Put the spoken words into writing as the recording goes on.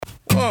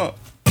1,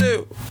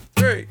 2,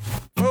 3,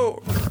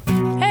 4.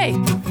 Hey,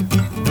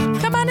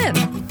 come on in.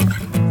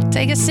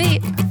 Take a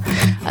seat.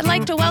 I'd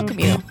like to welcome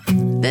you.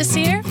 This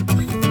here,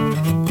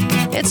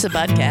 it's the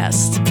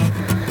Budcast.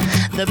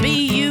 The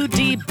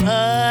B-U-D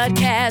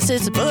Budcast.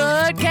 It's a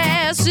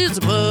Budcast. It's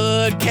a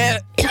Budcast.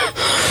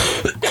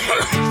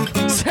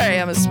 Sorry,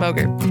 I'm a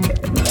smoker.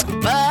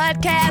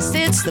 Budcast,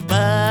 it's the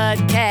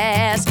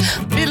Budcast.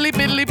 Biddly,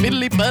 biddly,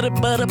 biddly, butter,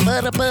 butter,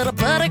 butter, butter,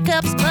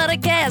 buttercups,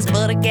 buttercast,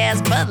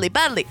 buttercast, buddly,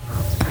 buddly.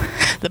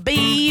 The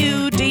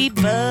B-U-D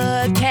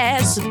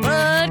Budcast,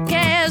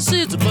 Budcast,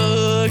 it's a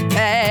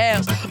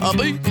Budcast. A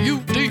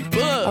B-U-D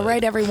Bud. All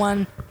right,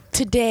 everyone.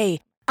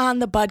 Today on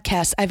the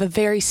Budcast, I have a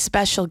very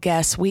special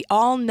guest. We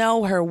all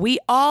know her. We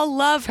all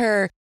love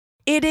her.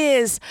 It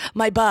is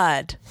my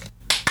bud.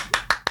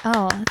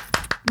 Oh,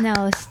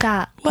 no,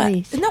 stop, What?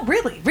 please. No,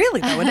 really,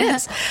 though, it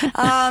is.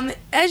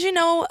 As you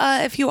know,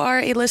 if you are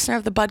a listener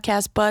of the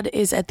Budcast, Bud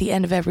is at the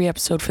end of every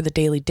episode for the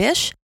Daily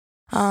Dish.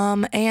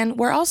 And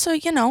we're also,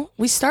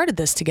 we started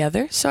this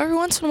together. So every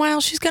once in a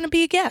while, she's going to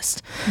be a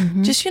guest.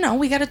 Mm-hmm. Just,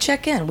 we got to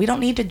check in. We don't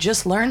need to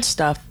just learn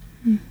stuff,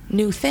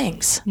 new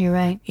things. You're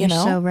right. You're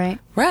so right.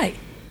 Right.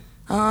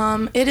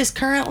 It is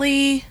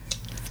currently,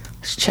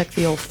 let's check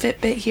the old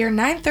Fitbit here,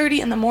 9:30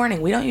 in the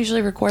morning. We don't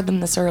usually record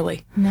them this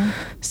early. No.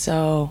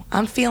 So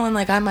I'm feeling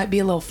like I might be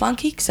a little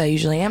funky because I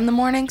usually am in the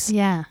mornings.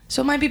 Yeah.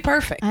 So it might be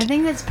perfect. I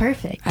think that's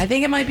perfect. I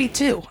think it might be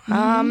too.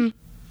 Mm-hmm.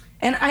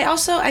 And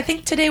I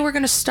think today we're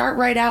going to start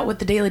right out with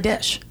the Daily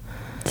Dish.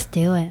 Let's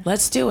do it.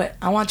 Let's do it.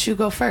 I want you to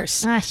go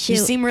first. Ah, shoot. You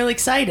seem really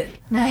excited.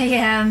 I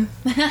am.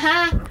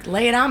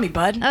 Lay it on me,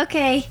 bud.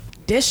 Okay.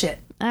 Dish it.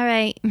 All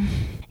right.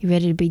 You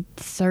ready to be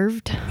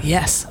served?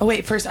 Yes. Oh,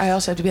 wait. First, I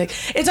also have to be like,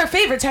 it's our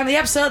favorite time of the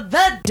episode,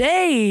 the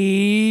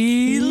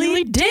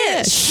Daily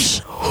Dish.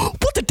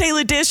 What the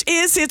Daily Dish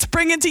is, it's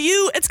bringing to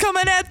you, it's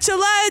coming at you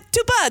like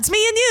two buds,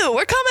 me and you.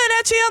 We're coming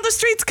at you on the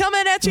streets,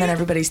 coming at you. And then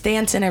everybody's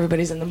dancing,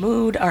 everybody's in the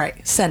mood. All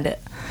right, send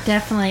it.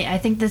 Definitely. I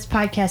think this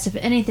podcast, if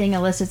anything,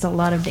 elicits a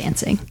lot of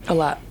dancing. A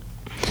lot.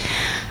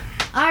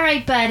 All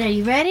right, bud. Are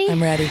you ready?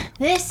 I'm ready.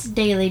 This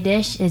Daily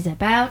Dish is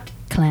about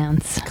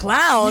clowns.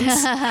 Clowns?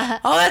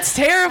 Oh, that's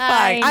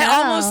terrifying. I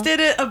almost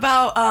did it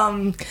about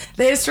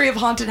the history of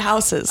haunted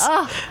houses.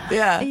 Oh,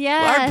 yeah.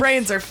 Yes. Our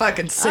brains are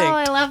fucking sick. Oh,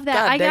 I love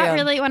that.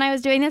 When I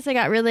was doing this, I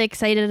got really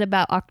excited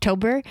about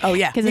October. Oh,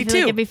 yeah. Because I feel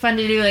like it'd be fun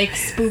to do like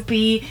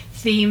spoopy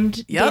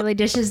themed Daily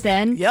Dishes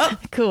then.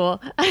 Yep.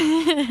 Cool.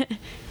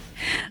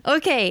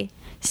 Okay.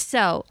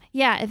 So,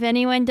 yeah, if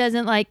anyone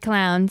doesn't like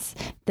clowns,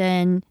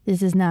 then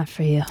this is not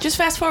for you. Just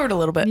fast forward a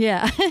little bit.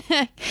 Yeah.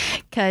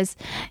 Because,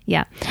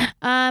 yeah.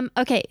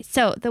 Okay,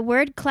 so the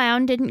word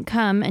clown didn't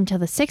come until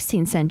the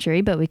 16th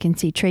century, but we can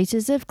see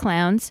traces of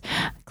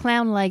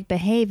clown-like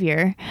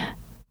behavior,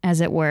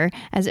 as it were,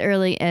 as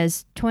early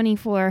as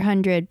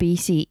 2400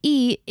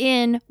 BCE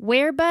in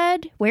where,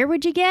 bud? Where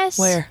would you guess?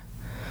 Where?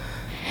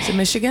 Is it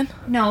Michigan?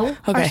 No,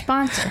 our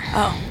sponsor.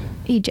 Oh.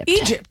 Egypt.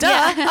 Duh.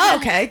 Yeah. Oh,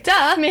 okay,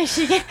 duh.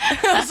 Michigan.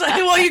 I was like,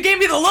 well, you gave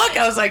me the look.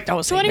 I was like,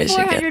 don't say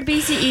Michigan. 2400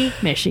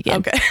 BCE, Michigan.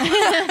 Okay.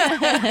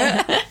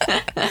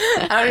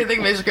 I don't even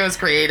think Michigan was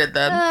created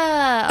then.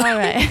 All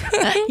right.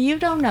 You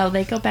don't know.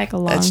 They go back a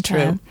long time. That's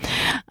true.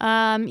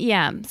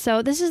 Yeah.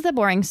 So this is the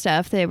boring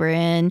stuff. They were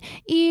in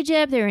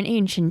Egypt. They were in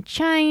ancient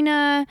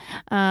China.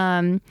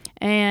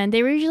 And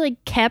they were usually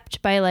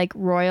kept by like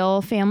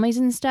royal families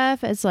and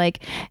stuff as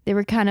like, they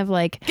were kind of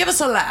like... Give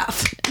us a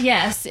laugh.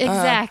 Yes,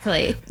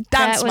 exactly.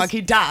 Dance, monkey,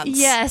 dance.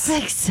 Yes,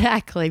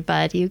 exactly,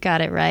 bud. You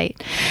got it right.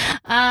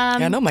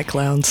 I know my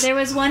clowns. There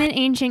was one in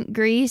ancient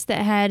Greece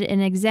that had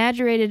an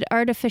exaggerated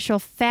artificial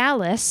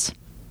phallus.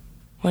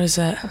 What is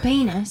that? A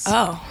penis.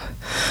 Oh.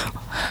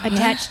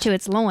 Attached to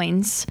its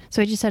loins.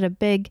 So it just had a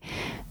big...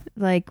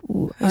 like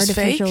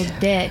artificial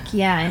dick.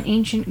 Yeah, in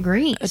ancient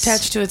Greece.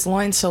 Attached to its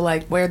loins, so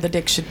like where the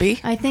dick should be?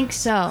 I think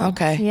so.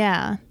 Okay.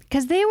 Yeah.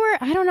 Because they were,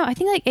 I don't know, I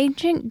think like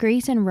ancient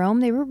Greece and Rome,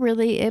 they were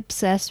really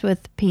obsessed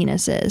with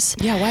penises.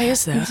 Yeah, why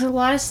is that? There's a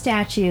lot of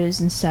statues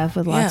and stuff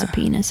with lots of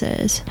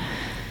penises.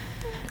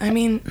 I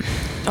mean,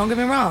 don't get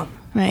me wrong.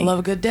 Right. I love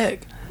a good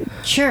dick.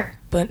 Sure.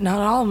 But not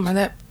all of them are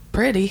that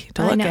pretty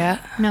to look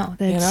at. No,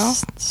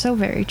 that's so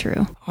very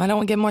true. Why don't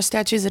we get more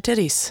statues of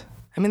titties?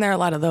 I mean, there are a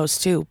lot of those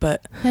too,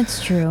 but...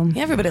 That's true.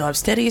 Yeah, everybody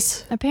loves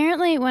titties.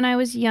 Apparently, when I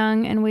was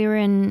young and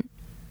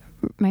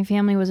my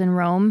family was in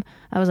Rome,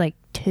 I was like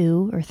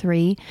 2 or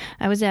 3.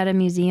 I was at a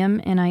museum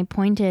and I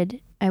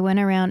went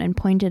around and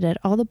pointed at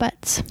all the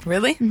butts.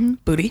 Really? Mm-hmm.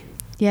 Booty?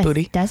 Yes.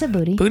 Booty. That's a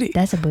booty. Booty.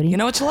 That's a booty. You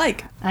know what you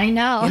like. I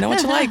know. You know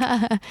what you like.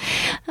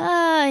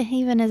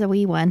 Even as a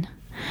wee one.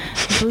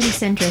 Booty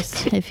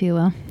centrist, if you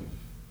will.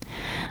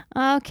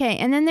 Okay,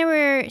 and then there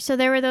were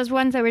those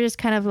ones that were just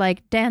kind of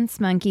like dance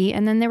monkey,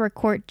 and then there were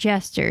court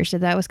jesters, so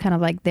that was kind of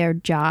like their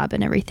job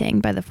and everything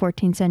by the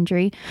 14th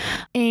century,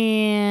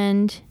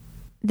 and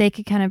they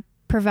could kind of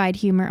provide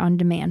humor on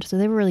demand, so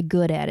they were really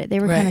good at it. They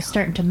were kind of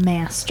starting to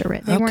master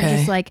it. They weren't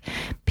just like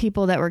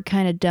people that were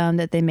kind of dumb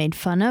that they made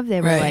fun of.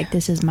 They were like,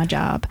 this is my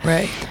job.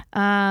 Right.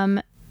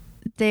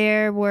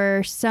 there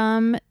were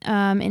some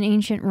in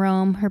ancient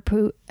Rome Her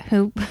poo.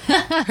 Her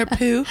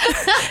poo.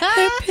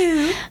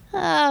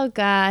 Oh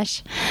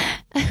gosh,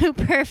 who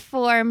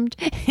performed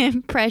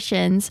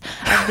impressions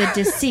of the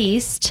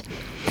deceased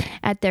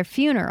at their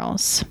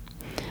funerals.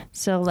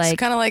 So like, it's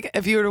kind of like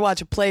if you were to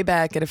watch a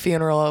playback at a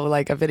funeral,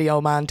 like a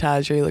video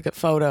montage, or you look at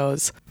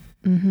photos.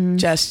 Mm-hmm.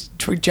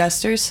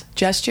 Gestures.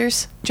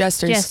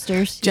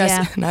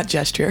 Yeah. Not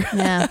gesture.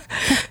 Yeah.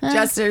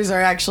 Gestures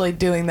are actually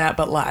doing that,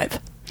 but live.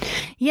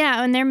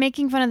 Yeah, and they're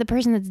making fun of the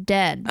person that's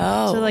dead.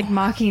 Oh. So like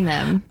mocking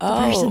them. The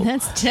person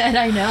that's dead,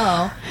 I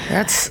know.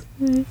 That's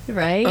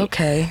right.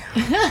 Okay.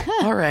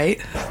 All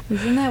right.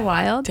 Isn't that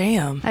wild?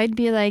 Damn. I'd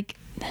be like,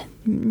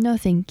 no,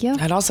 thank you.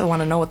 I'd also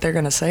want to know what they're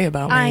going to say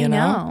about me, I you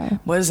know? know.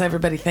 What is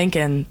everybody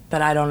thinking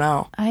that I don't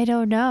know? I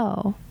don't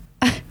know.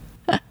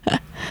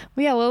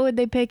 Well, yeah, what would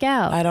they pick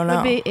out? I don't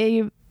know. Would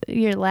be,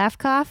 your laugh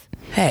cough?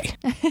 Hey.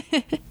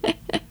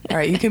 All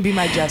right, you can be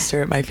my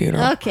jester at my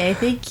funeral. Okay,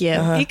 thank you.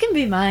 You can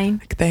be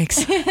mine. Thanks.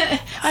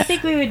 I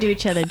think we would do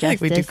each other justice. I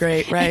think we do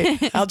great,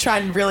 right? I'll try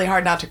really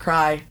hard not to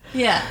cry.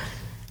 Yeah.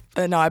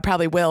 No, I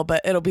probably will,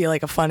 but it'll be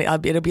like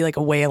it'll be like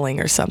a wailing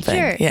or something.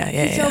 Sure.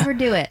 Yeah. Just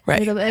overdo it.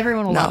 Right.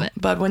 Everyone will love it.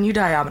 But when you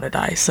die, I'm going to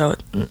die. So,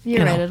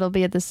 You're right. It'll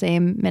be at the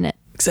same minute.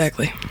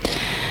 Exactly.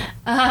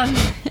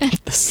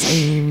 The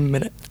same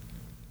minute.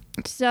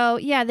 So,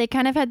 yeah, they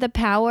kind of had the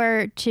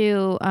power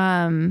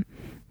to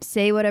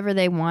say whatever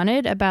they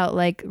wanted about,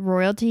 like,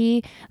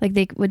 royalty. Like,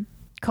 they would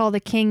call the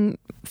king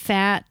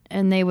fat,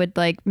 and they would,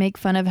 like, make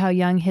fun of how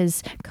young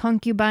his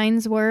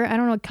concubines were. I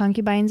don't know what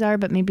concubines are,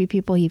 but maybe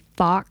people he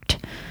fucked.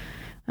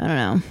 I don't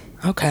know.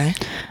 Okay.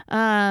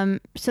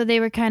 So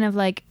they were kind of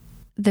like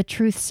the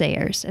truth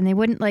sayers, and they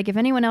wouldn't, like, if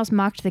anyone else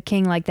mocked the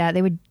king like that,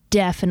 they would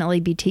definitely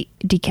be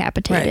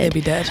decapitated. Right, they'd be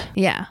dead.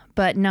 Yeah,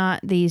 but not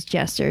these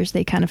jesters.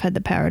 They kind of had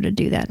the power to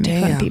do that and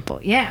make fun of people.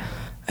 Yeah.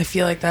 I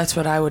feel like that's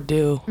what I would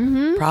do,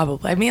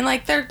 probably. I mean,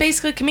 like, they're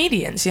basically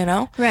comedians, you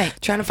know? Right.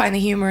 Trying to find the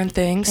humor in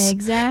things.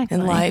 Exactly.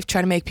 In life,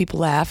 trying to make people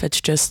laugh.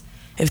 It's just,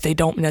 if they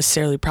don't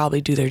necessarily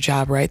probably do their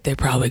job right, they're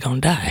probably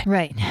going to die.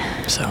 Right.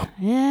 So.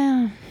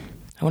 Yeah.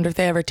 I wonder if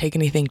they ever take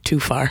anything too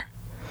far.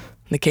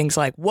 And the king's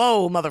like,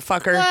 whoa,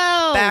 motherfucker.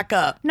 Whoa. Back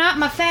up. Not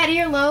my fat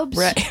earlobes.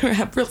 Right.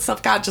 I'm real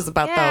self-conscious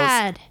about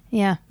God.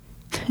 Yeah.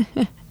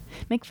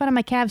 Make fun of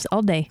my calves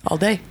all day. those. All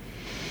day.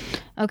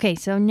 Okay,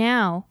 so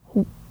now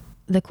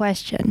the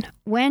question.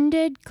 When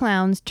did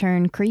clowns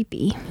turn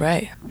creepy?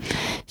 Right.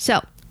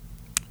 So,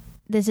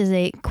 this is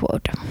a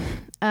quote.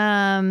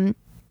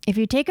 If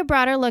you take a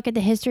broader look at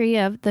the history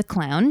of the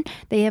clown,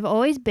 they have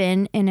always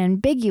been an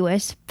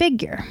ambiguous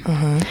figure.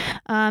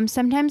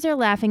 Sometimes they're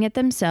laughing at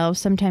themselves,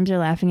 sometimes they're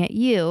laughing at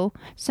you,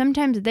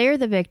 sometimes they're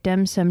the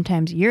victim,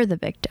 sometimes you're the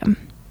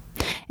victim.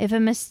 It's a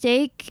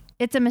mistake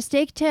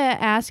to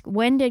ask,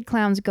 when did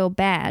clowns go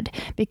bad?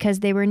 Because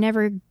they were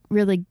never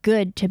really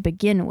good to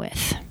begin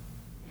with.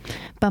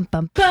 Bum,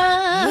 bum, bum.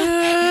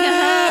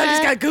 I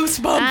just got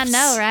goosebumps. I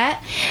know, right?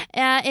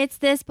 It's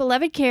this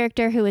beloved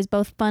character who is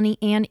both funny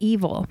and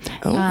evil.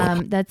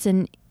 Oh. That's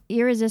an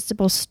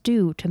irresistible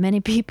stew to many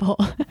people.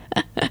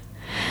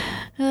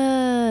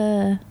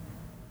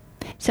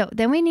 So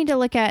then we need to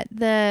look at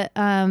the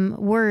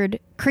word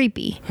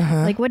creepy.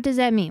 Like, what does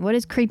that mean? What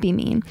does creepy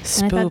mean?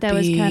 Spoopy. And I thought that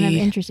was kind of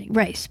interesting.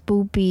 Right.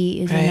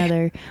 Spoopy is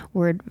another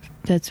word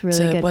that's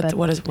really good.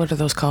 What are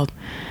those called?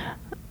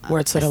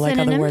 Words that are like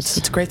other words.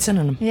 It's a great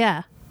synonym.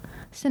 Yeah.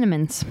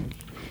 Cinnamons.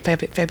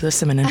 Fabulous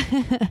synonym.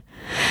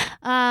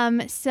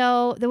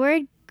 So the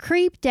word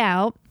creeped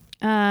out,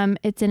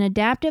 it's an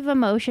adaptive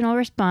emotional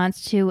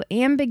response to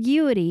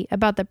ambiguity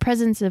about the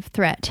presence of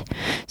threat.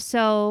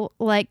 So,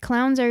 like,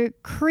 clowns are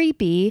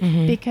creepy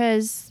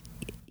because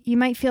you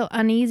might feel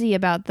uneasy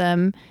about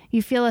them.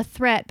 You feel a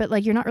threat, but,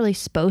 like, you're not really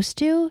supposed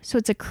to. So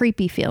it's a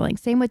creepy feeling.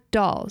 Same with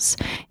dolls.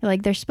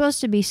 Like, they're supposed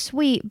to be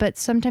sweet, but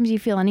sometimes you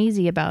feel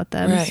uneasy about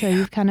them. Right. So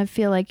you kind of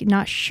feel like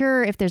not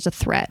sure if there's a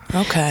threat.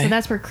 Okay. So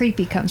that's where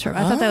creepy comes from.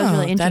 I thought that was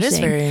really interesting. That is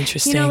very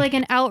interesting. You know, like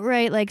an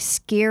outright, like,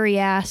 scary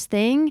ass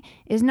thing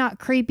is not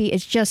creepy.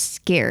 It's just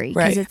scary.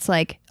 Because it's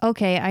like,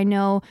 okay, I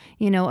know,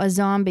 a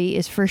zombie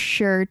is for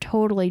sure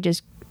totally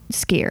just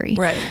scary.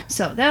 Right.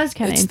 So that was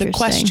kind of interesting. It's the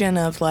question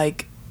of,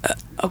 like,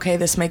 okay,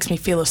 this makes me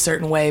feel a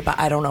certain way, but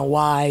I don't know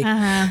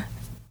why.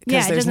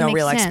 Because there's no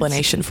real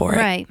explanation for it.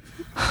 Right.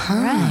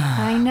 Right.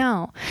 I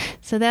know.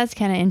 So that's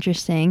kind of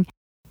interesting.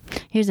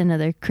 Here's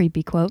another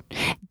creepy quote.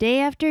 Day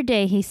after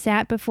day, he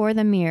sat before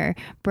the mirror,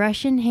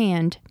 brush in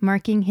hand,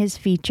 marking his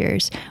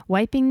features,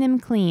 wiping them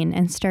clean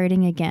and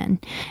starting again,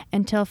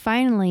 until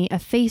finally a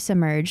face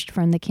emerged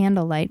from the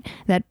candlelight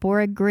that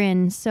bore a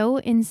grin so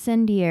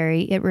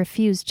incendiary it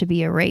refused to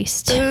be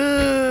erased.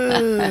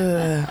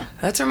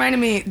 That's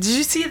reminding me. Did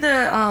you see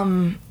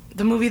the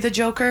movie The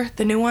Joker,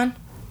 the new one?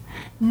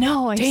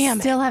 No, I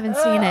still haven't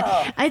seen it.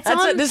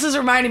 This is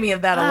reminding me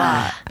of that a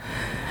lot.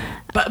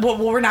 But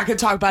we're not going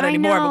to talk about it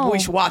anymore, but we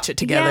should watch it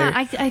together.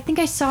 Yeah, I think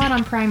I saw it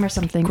on Prime or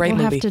something. Great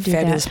movie. Have to do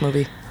Fabulous that.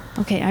 movie.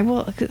 Okay, I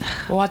will.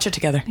 We'll watch it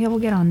together. Yeah, we'll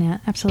get on that.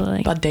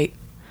 Absolutely. Bud date.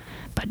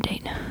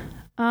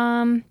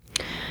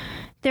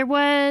 There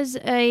was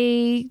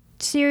a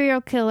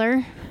serial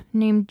killer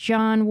named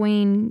John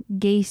Wayne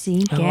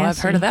Gacy. Oh, I've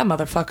heard of that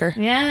motherfucker.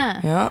 Yeah.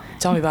 Yeah.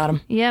 Tell me about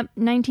him. Yep.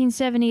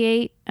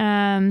 1978,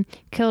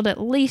 killed at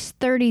least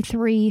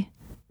 33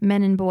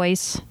 men and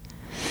boys.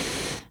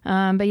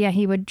 But yeah,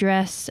 he would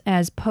dress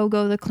as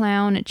Pogo the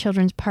Clown at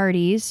children's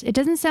parties. It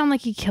doesn't sound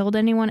like he killed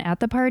anyone at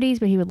the parties,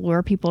 but he would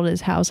lure people to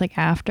his house like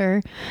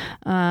after.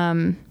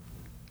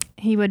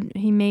 He went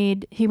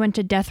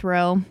to death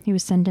row. He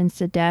was sentenced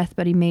to death,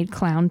 but he made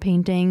clown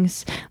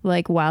paintings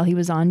like while he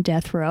was on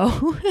death row.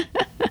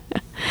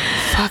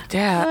 Fuck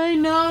that. I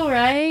know,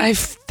 right?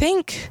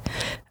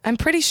 I'm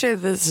pretty sure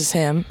this is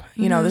him.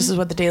 You know, this is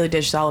what the Daily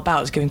Dish is all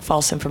about, is giving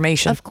false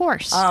information. Of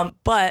course.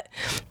 But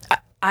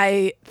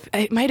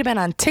it might have been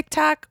on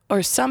TikTok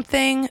or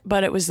something,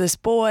 but it was this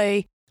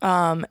boy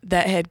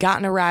that had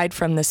gotten a ride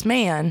from this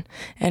man,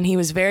 and he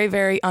was very,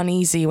 very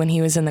uneasy when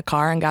he was in the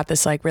car and got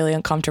this like really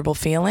uncomfortable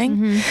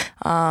feeling.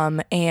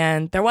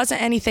 And there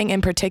wasn't anything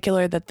in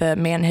particular that the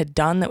man had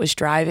done that was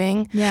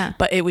driving. Yeah.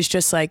 But it was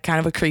just like kind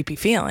of a creepy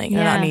feeling,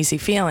 an uneasy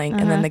feeling.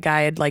 And then the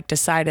guy had like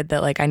decided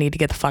that like, I need to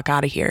get the fuck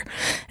out of here.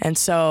 And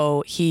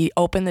so he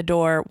opened the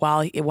door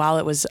while he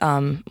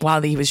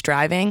was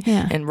driving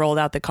and rolled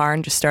out the car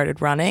and just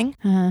started running.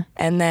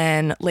 And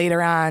then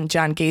later on,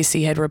 John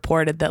Gacy had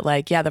reported that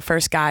like, yeah, the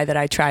first guy that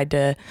I tried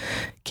to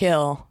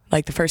kill,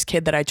 like the first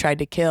kid that I tried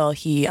to kill,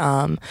 he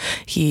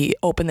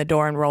opened the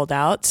door and rolled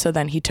out. So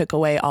then he took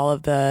away all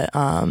of the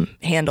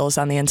handles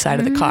on the inside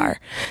of the car.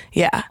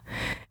 Yeah.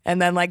 And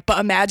then like, but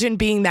imagine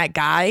being that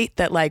guy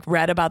that like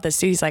read about this.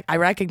 He's like, I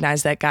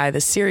recognize that guy,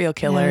 the serial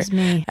killer. That was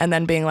me. And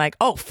then being like,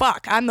 oh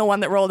fuck, I'm the one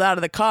that rolled out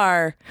of the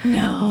car.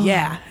 No.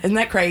 Yeah. Isn't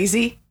that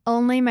crazy?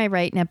 Only my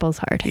right nipple's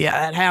hard. Yeah,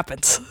 that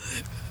happens.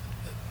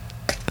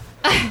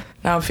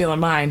 Now I'm feeling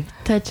mine.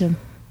 Touch him.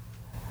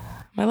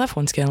 My left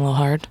one's getting a little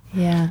hard.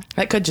 Yeah.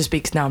 That could just be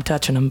because now I'm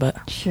touching them,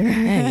 but sure.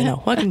 Hey, you know,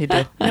 what can you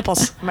do?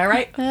 Nipples. Am I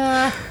right?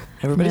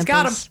 Everybody's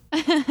nipples.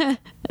 got them.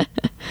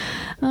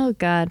 Oh,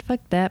 God. Fuck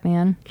that,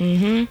 man.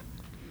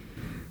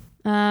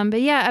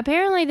 But yeah,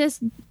 apparently this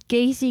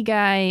Gacy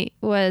guy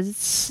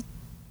was...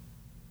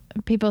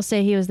 People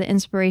say he was the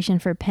inspiration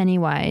for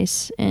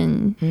Pennywise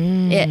in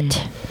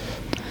It.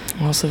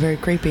 Also very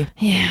creepy.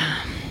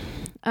 Yeah.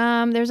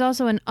 There's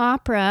also an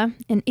opera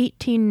in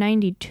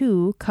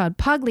 1892 called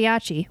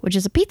Pagliacci, which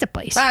is a pizza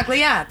place.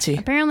 Pagliacci.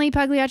 Apparently,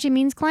 Pagliacci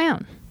means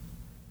clown.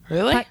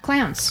 Really?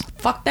 Clowns.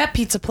 Fuck that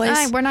pizza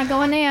place. We're not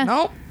going there.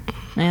 Nope.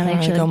 Yeah, they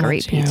actually have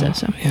great pizza. Yeah,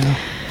 so yeah.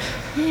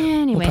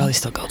 Anyway. We'll probably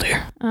still go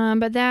there.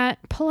 But that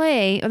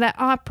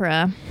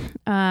opera,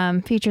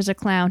 features a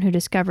clown who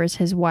discovers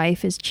his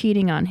wife is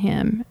cheating on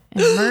him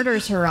and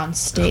murders her on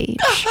stage.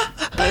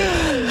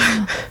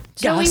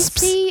 So we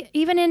see,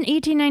 even in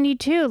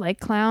 1892, like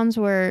clowns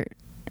were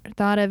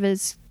thought of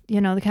as, you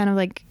know, the kind of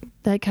like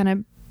that kind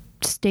of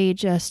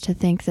stage us to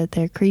think that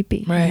they're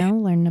creepy. Right. You know,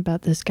 learning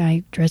about this guy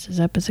who dresses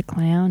up as a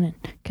clown and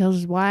kills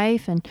his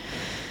wife, and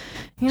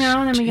you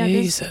know, and then we got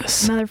this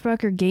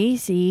motherfucker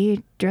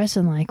Gacy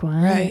dressing like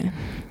one. Right.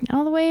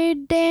 All the way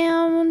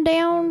down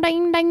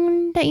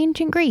to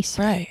ancient Greece.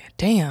 Right.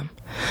 Damn.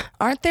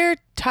 Aren't there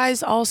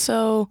ties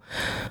also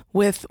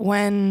with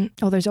when...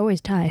 Oh, there's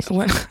always ties.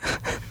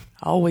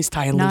 Always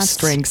tying loose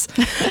strings.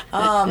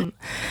 I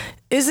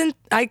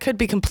could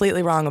be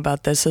completely wrong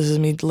about this. This is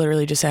me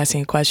literally just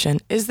asking a question.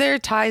 Is there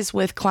ties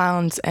with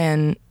clowns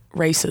and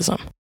racism?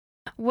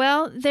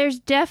 Well, there's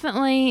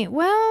definitely,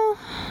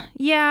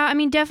 yeah, I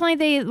mean, definitely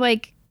they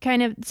like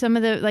kind of some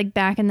of the, like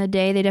back in the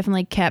day, they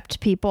definitely kept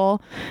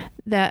people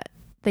that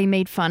they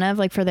made fun of,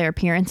 like for their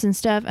appearance and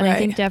stuff. And I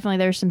think definitely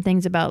there's some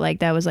things about like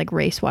that was like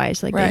race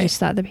wise, like they just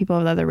thought that people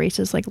of other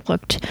races like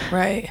looked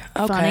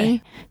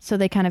funny. So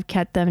they kind of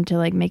kept them to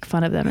like make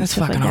fun of them. That's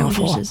and stuff fucking like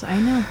that, awful. I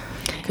know.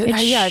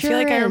 I feel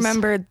like I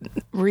remember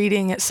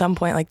reading at some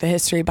point like the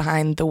history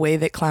behind the way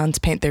that clowns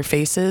paint their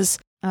faces.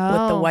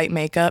 With the white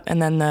makeup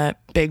and then the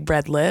big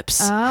red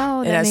lips.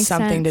 Oh, that it has makes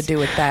something sense. to do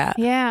with that.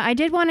 Yeah,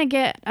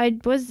 I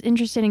was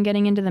interested in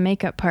getting into the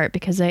makeup part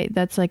because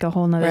that's like a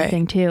whole nother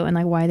thing too, and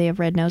like why they have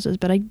red noses,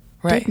 but I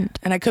didn't.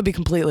 And I could be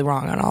completely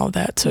wrong on all of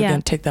that, so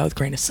again, take that with a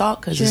grain of salt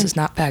because this is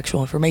not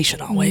factual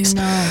information always.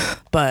 No.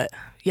 But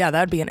yeah,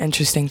 that'd be an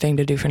interesting thing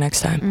to do for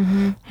next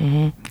time.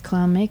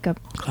 Clown makeup.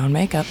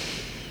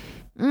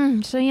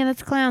 So yeah,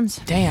 that's clowns.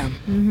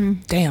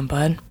 Damn. Damn,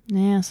 bud.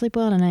 Yeah, sleep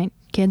well tonight,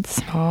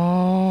 kids.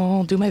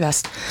 I'll do my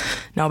best.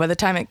 No, by the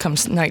time it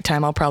comes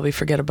nighttime, I'll probably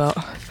forget about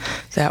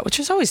that, which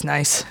is always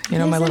nice. You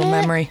know, my little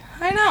memory.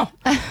 I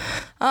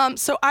know.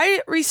 So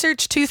I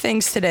researched 2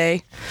 things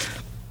today,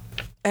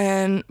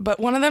 but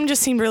one of them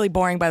just seemed really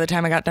boring by the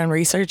time I got done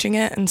researching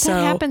it, and so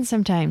that happens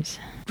sometimes.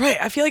 Right.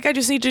 I feel like I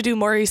just need to do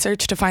more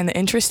research to find the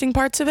interesting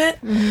parts of it.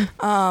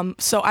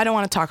 So I don't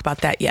want to talk about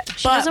that yet.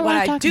 But what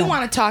I do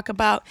want to talk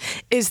about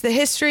is the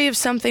history of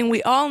something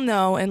we all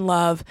know and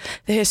love,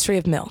 the history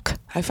of milk.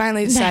 I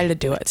finally decided to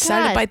do it.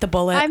 Decided to bite the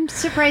bullet. I'm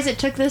surprised it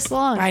took this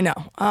long. I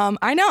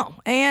know.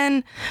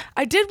 And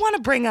I did want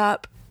to bring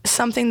up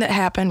something that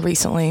happened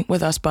recently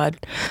with us, Bud.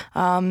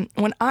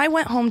 When I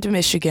went home to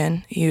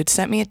Michigan, you'd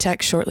sent me a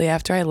text shortly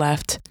after I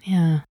left.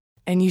 Yeah.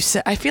 And you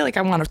said, I feel like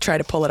I want to try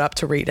to pull it up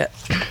to read it.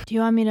 Do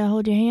you want me to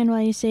hold your hand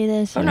while you say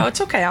this? Oh, no, it's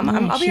okay. I'll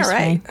be all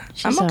right.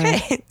 I'm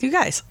okay. Right. You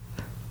guys,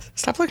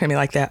 stop looking at me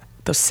like that.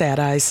 Those sad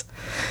eyes.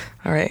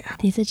 All right.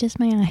 These are just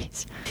my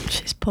eyes.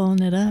 She's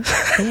pulling it up.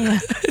 Yeah.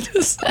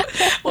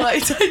 I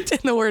typed in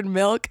the word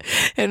milk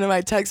into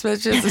my text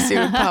messages to see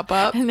what would pop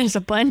up. And there's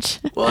a bunch.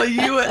 Well,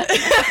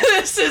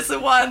 this is the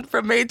one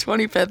from May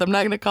 25th. I'm not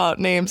going to call out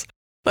names.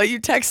 But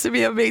you texted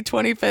me on May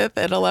 25th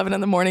at 11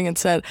 in the morning and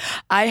said,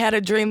 I had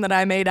a dream that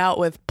I made out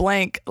with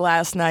blank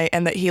last night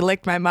and that he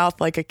licked my mouth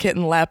like a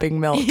kitten lapping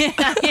milk. Yeah.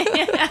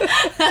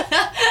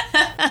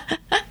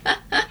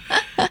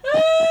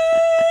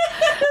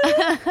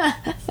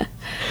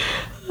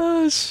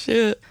 Oh,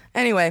 shit.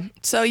 Anyway,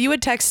 so you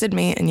had texted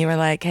me and you were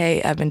like,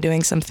 hey, I've been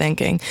doing some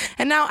thinking.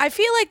 And now I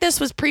feel like this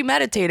was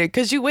premeditated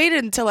because you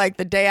waited until like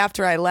the day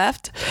after I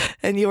left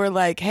and you were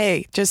like,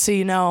 hey, just so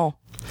you know,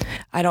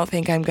 I don't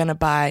think I'm going to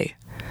buy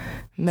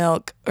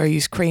milk or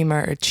use cream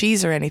or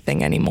cheese or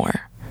anything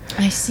anymore.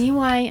 I see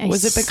why.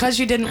 Was it because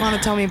you didn't want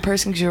to tell me in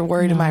person because you were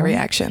worried of my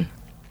reaction?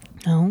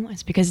 No,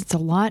 it's because it's a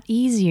lot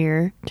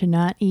easier to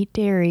not eat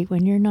dairy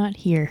when you're not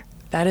here.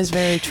 That is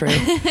very true.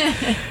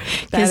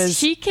 Because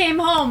she came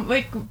home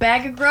with a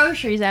bag of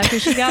groceries after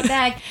she got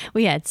back.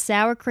 We had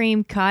sour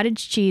cream,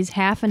 cottage cheese,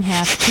 half and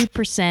half,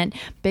 2%,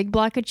 big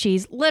block of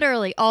cheese.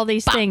 Literally all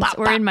these things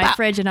were in my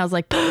fridge. And I was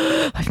like,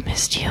 I've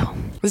missed you.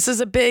 This is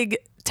a big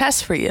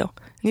test for you.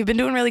 You've been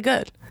doing really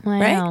good,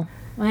 right? Know.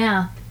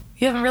 Yeah.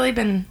 You haven't really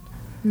been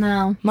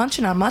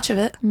munching on much of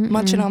it.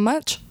 Munching on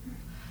much.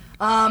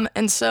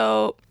 And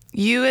so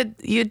you had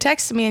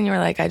texted me and you were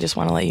like, I just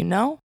want to let you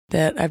know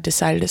that I've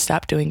decided to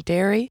stop doing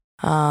dairy.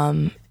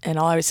 And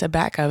all I said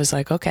back, I was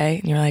like, okay.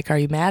 And you're like, are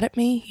you mad at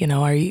me?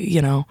 Are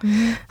you,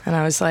 And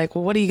I was like,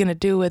 well, what are you going to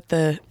do with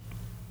the,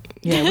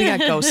 we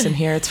got ghosts in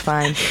here. It's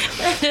fine.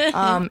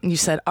 And you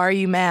said, are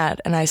you mad?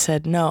 And I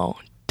said, no, ...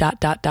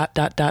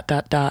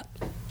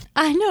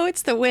 I know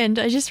it's the wind.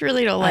 I just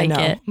really don't like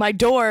it. My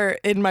door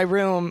in my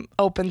room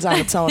opens on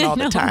its own all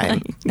the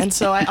time. And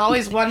so I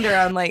always wonder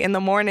on like in the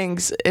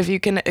mornings if you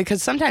can,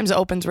 because sometimes it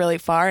opens really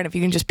far and if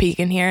you can just peek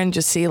in here and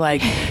just see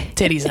like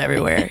titties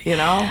everywhere,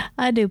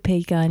 I do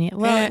peek on you.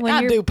 Well,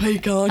 I do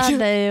peek on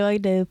you. I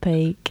do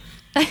peek.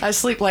 I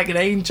sleep like an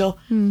angel.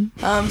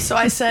 So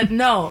I said,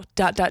 no, ...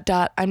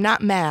 I'm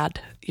not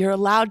mad. You're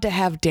allowed to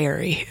have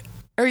dairy.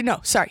 Or no,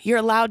 sorry. You're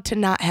allowed to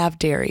not have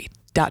dairy. ...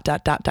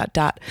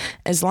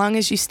 As long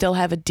as you still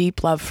have a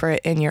deep love for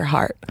it in your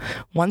heart.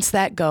 Once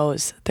that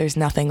goes, there's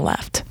nothing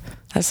left.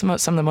 That's some of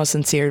the most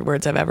sincere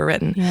words I've ever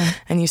written. Yeah.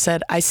 And you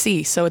said, I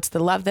see. So it's the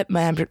love that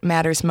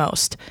matters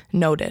most.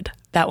 Noted.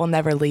 That will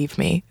never leave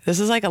me. This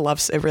is like a love.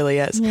 It really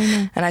is.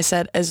 Yeah. And I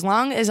said, as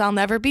long as I'll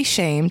never be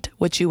shamed,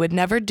 which you would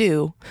never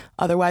do,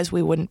 otherwise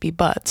we wouldn't be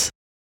buds.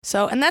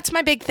 So, and that's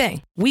my big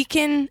thing.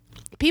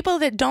 People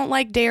that don't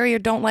like dairy or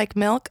don't like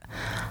milk,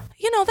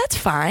 that's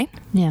fine.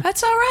 Yeah.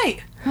 That's all right.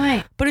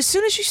 Right. But as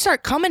soon as you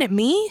start coming at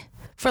me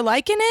for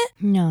liking it,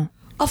 no,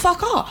 I'll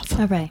fuck off.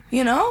 All right.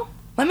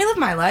 Let me live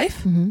my life.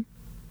 Mm-hmm.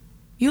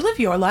 You live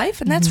your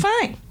life, and that's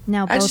fine.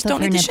 Now both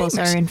of her nipples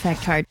are in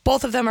fact hard.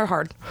 Both of them are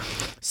hard.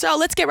 So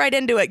let's get right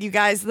into it, you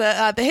guys.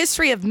 The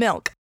history of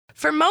milk.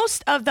 For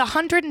most of the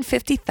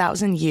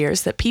 150,000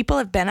 years that people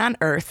have been on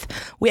Earth,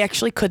 we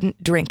actually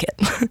couldn't drink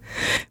it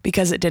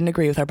because it didn't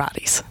agree with our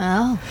bodies.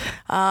 Oh.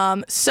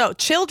 So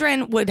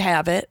children would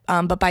have it,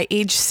 but by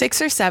age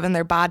 6 or 7,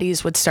 their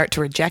bodies would start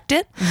to reject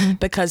it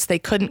because they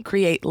couldn't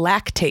create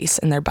lactase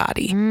in their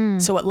body.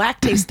 So what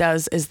lactase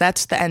does is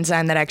that's the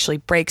enzyme that actually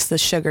breaks the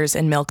sugars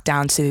in milk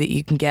down so that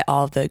you can get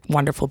all of the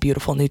wonderful,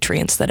 beautiful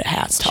nutrients that it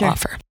has to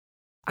offer.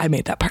 I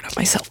made that part up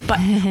myself, but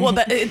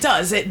it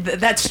does.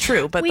 That's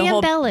true. But the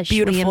whole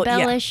beautiful,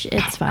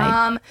 it's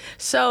fine.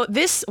 So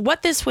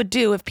what this would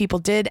do if people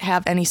did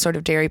have any sort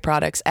of dairy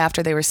products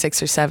after they were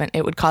 6 or 7,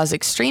 it would cause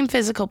extreme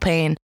physical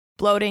pain,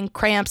 bloating,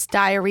 cramps,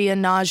 diarrhea,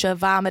 nausea,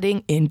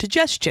 vomiting,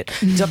 indigestion,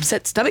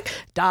 upset stomach,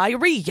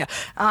 diarrhea.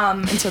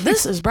 And so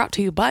this is brought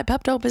to you by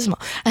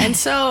Pepto-Bismol. And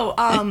so,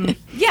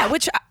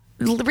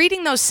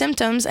 reading those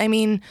symptoms, I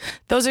mean,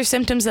 those are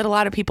symptoms that a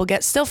lot of people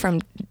get still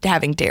from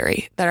having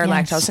dairy that are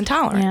lactose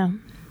intolerant. Yeah.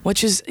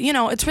 Which is,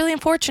 it's really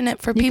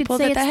unfortunate for people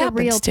that happens to. You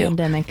could say it's the real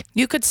pandemic.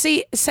 You could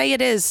say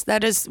it is.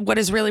 That is what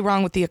is really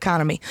wrong with the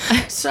economy.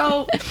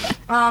 So,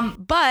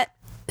 but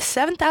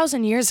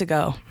 7,000 years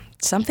ago,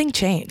 something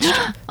changed.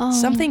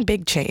 Something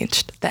big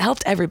changed that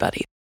helped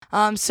everybody.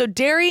 So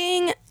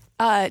dairying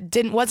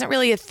wasn't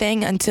really a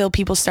thing until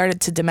people started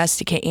to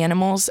domesticate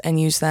animals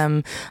and use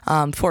them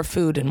for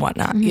food and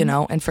whatnot,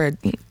 and for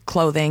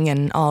clothing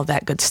and all of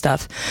that good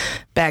stuff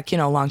back,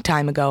 a long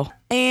time ago.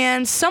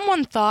 And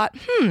someone thought,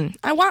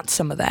 I want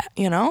some of that,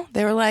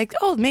 They were like,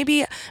 oh,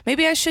 maybe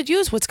I should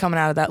use what's coming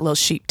out of that little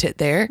sheep tit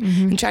there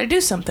and try to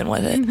do something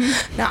with it.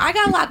 Now, I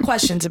got a lot of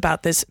questions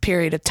about this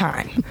period of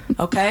time,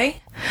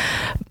 okay?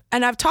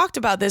 And I've talked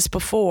about this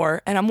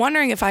before, and I'm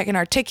wondering if I can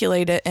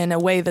articulate it in a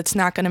way that's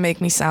not going to make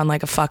me sound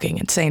like a fucking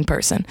insane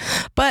person.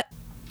 But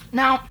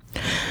now,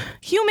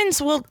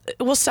 humans will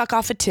suck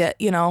off a tit,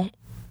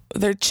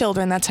 They're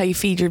children. That's how you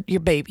feed your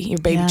baby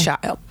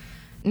child.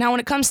 Now, when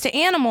it comes to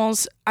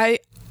animals,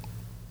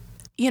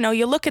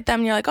 you look at them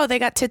and you're like, oh, they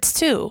got tits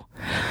too.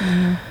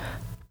 Mm-hmm.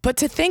 But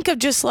to think of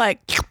just like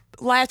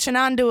latching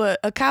onto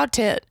a cow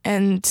tit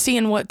and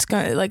seeing what's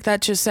going to, like,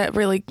 that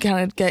really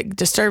kind of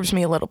disturbs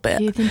me a little bit.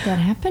 Do you think that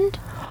happened?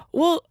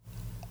 Well,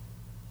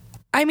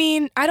 I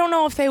mean, I don't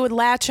know if they would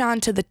latch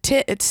on to the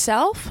tit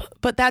itself,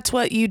 but that's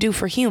what you do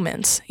for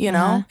humans, you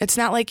know? Uh-huh. It's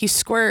not like you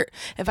squirt.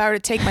 If I were to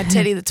take my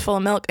titty that's full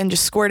of milk and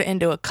just squirt it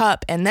into a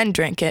cup and then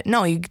drink it,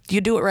 no, you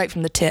do it right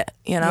from the tit,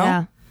 you know?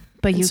 Yeah,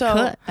 but you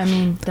could. I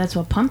mean, that's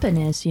what pumping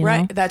is, you know?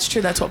 Right, that's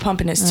true. That's what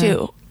pumping is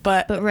too.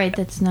 But right,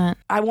 that's not.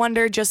 I want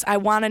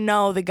to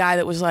know the guy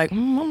that was like,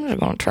 I'm just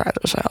going to try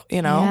this out,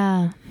 you know?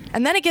 Yeah.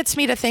 And then it gets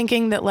me to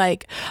thinking that,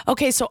 like,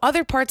 okay, so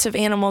other parts of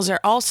animals are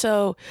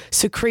also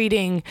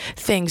secreting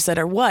things that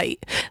are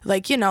white.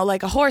 Like,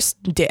 like a horse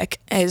dick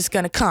is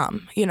going to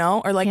come,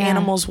 or like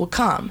animals will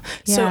come.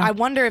 Yeah. So I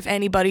wonder if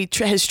anybody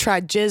has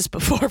tried jizz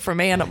before from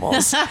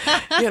animals,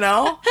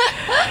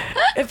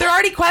 If they're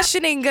already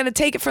questioning, going to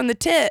take it from the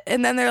tit,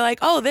 and then they're like,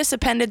 oh, this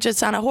appendage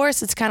that's on a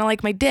horse, it's kind of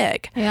like my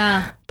dick.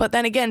 Yeah. But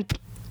then again,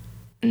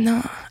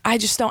 no, I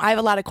just don't. I have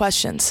a lot of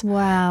questions.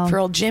 Wow. For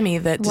old Jimmy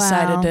that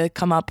decided to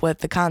come up with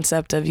the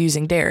concept of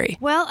using dairy.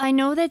 Well, I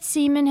know that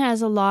semen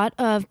has a lot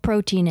of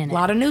protein in it. A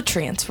lot of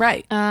nutrients,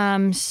 right.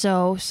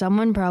 So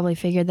someone probably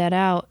figured that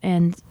out.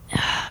 And,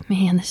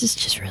 man, this is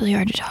just really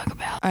hard to talk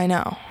about. I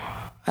know.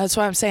 That's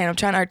what I'm saying. I'm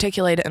trying to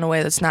articulate it in a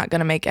way that's not going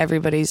to make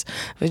everybody's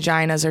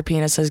vaginas or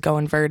penises go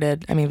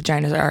inverted. I mean,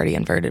 vaginas are already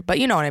inverted, but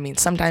you know what I mean.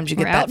 Sometimes you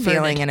get that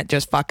feeling and it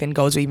just fucking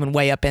goes even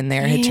way up in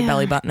there, hits your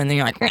belly button, and then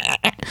you're like,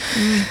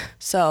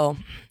 So,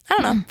 I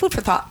don't know. Food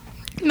for thought.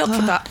 Milk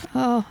for thought.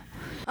 Oh.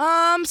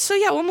 So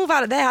yeah, we'll move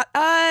out of that.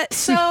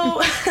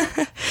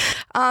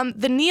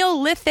 The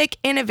Neolithic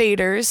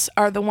innovators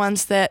are the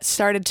ones that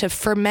started to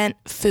ferment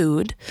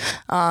food,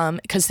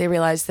 because they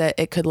realized that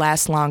it could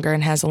last longer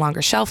and has a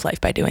longer shelf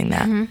life by doing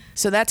that. Mm-hmm.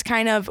 So that's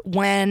kind of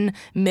when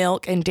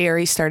milk and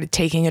dairy started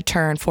taking a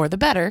turn for the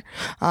better,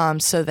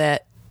 so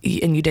that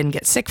and you didn't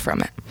get sick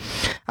from it.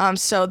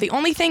 So the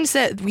only things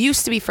that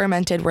used to be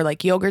fermented were like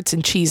yogurts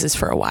and cheeses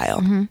for a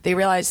while. Mm-hmm. They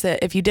realized that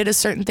if you did a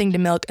certain thing to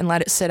milk and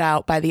let it sit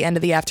out, by the end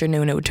of the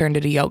afternoon, it would turn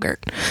to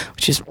yogurt,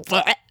 which is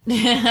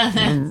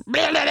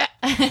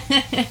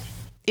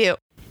ew.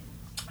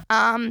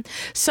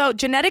 So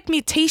genetic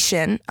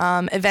mutation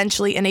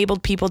eventually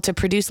enabled people to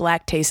produce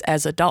lactase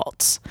as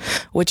adults,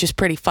 which is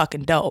pretty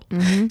fucking dope.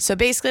 Mm-hmm. So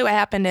basically what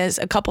happened is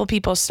a couple of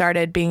people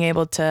started being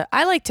able to,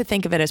 I like to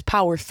think of it as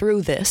power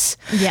through this,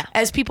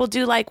 as people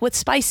do like with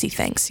spicy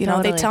things.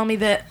 They tell me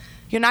that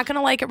you're not going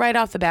to like it right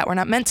off the bat. We're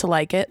not meant to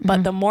like it,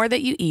 but the more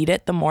that you eat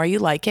it, the more you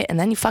like it, and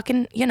then you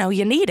fucking, you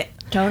need it.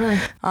 Totally.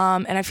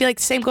 And I feel like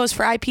the same goes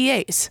for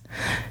IPAs.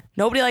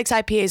 Nobody likes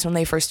IPAs when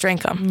they first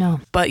drink them. No.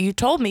 But you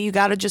told me you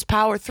got to just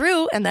power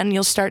through, and then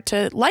you'll start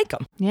to like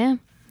them. Yeah,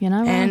 you're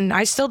not wrong. And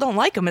I still don't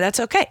like them, but that's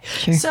okay.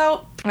 Sure.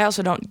 So I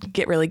also don't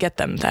really get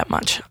them that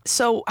much.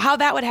 So how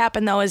that would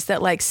happen, though, is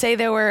that, like, say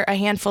there were a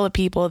handful of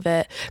people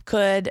that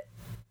could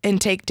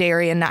intake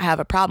dairy and not have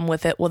a problem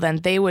with it, well, then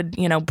they would,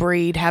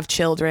 breed, have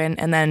children,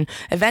 and then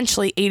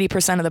eventually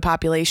 80% of the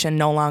population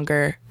no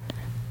longer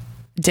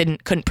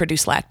couldn't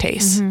produce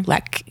lactase,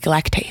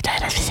 lactate,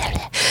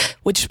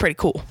 which is pretty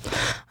cool.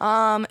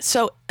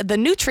 So the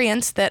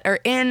nutrients that are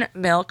in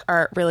milk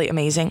are really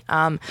amazing.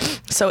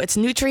 So it's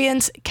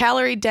nutrients,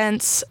 calorie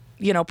dense,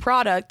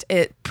 product.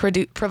 It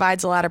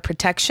provides a lot of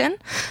protection,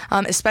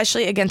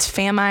 especially against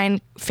famine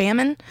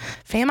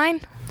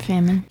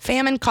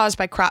caused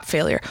by crop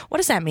failure. What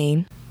does that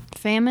mean?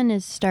 Famine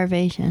is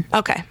starvation.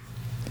 Okay.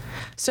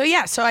 So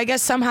yeah, so I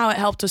guess somehow it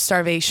helped with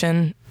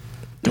starvation.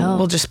 Oh.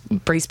 We'll just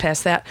breeze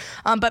past that.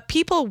 But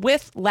people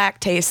with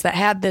lactase that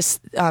had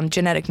this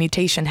genetic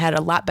mutation had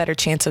a lot better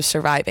chance of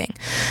surviving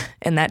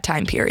in that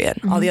time period.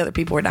 Mm-hmm. All the other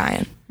people were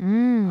dying. I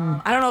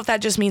don't know if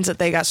that just means that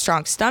they got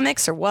strong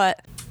stomachs or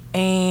what.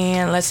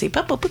 And let's see.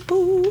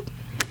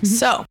 Mm-hmm.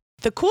 So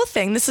the cool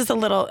thing, this is a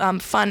little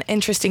fun,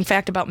 interesting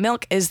fact about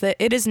milk, is that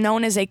it is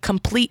known as a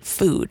complete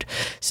food.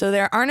 So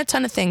there aren't a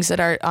ton of things that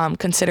are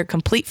considered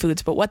complete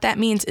foods, but what that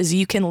means is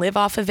you can live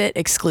off of it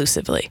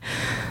exclusively,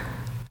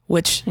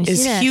 which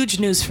is huge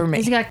news for me.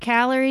 It's got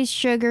calories,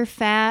 sugar,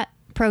 fat,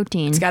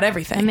 protein. It's got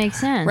everything. That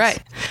makes sense.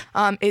 Right.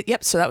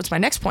 So that was my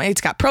next point.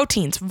 It's got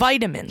proteins,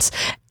 vitamins,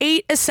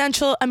 8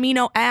 essential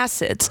amino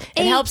acids.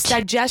 It helps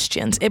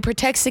digestions. It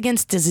protects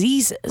against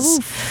diseases.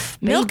 Oof,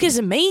 milk is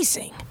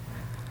amazing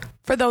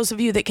for those of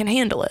you that can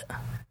handle it.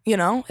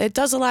 It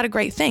does a lot of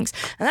great things.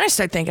 And then I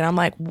started thinking, I'm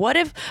like, what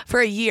if for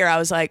a year I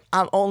was like,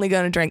 I'm only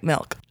going to drink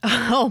milk?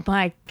 Oh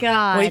my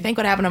God. What do you think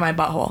would happen to my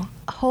butthole?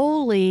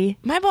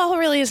 My butthole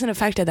really isn't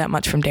affected that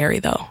much from dairy,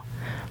 though.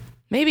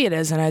 Maybe it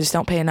is, and I just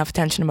don't pay enough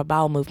attention to my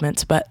bowel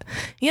movements. But,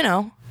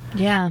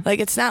 Yeah. Like,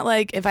 it's not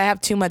like if I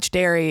have too much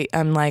dairy,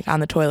 I'm like on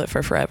the toilet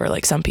for forever,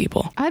 like some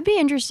people. I'd be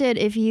interested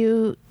if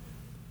you,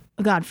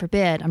 God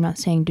forbid, I'm not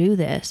saying do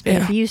this, but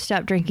if you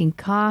stop drinking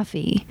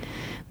coffee,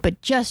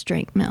 but just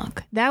drink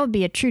milk. That would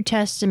be a true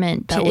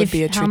testament to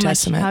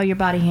how your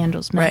body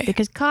handles milk. Right.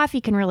 Because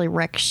coffee can really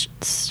wreck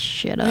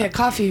shit up. Yeah,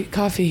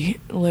 coffee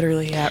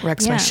literally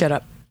wrecks my shit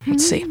up.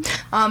 Let's see.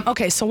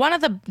 Okay, so one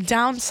of the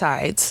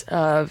downsides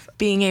of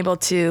being able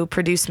to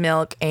produce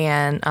milk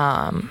and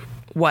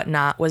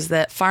whatnot was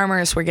that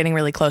farmers were getting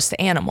really close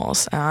to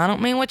animals. I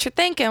don't mean what you're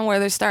thinking, where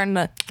they're starting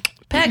to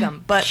peg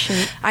them, but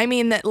I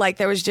mean that like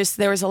there was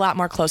a lot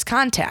more close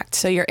contact.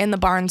 So you're in the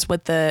barns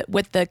with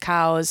the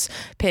cows,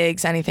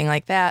 pigs, anything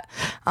like that.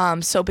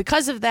 So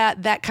because of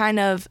that kind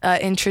of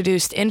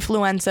introduced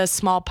influenza,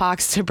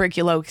 smallpox,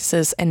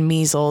 tuberculosis, and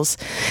measles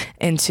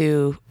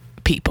into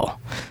people.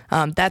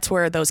 That's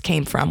where those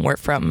came from. Were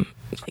from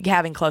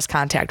having close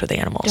contact with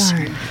animals.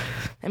 Darn.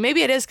 And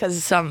maybe it is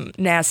because some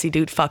nasty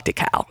dude fucked a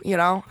cow, you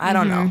know? I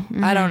don't know.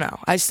 I don't know.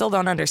 I still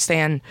don't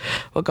understand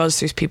what goes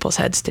through people's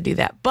heads to do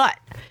that. But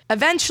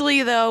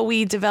eventually, though,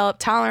 we developed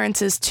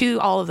tolerances to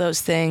all of those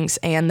things,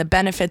 and the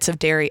benefits of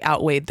dairy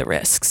outweighed the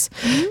risks.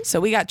 So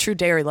we got true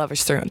dairy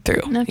lovers through and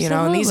through. Absolutely. You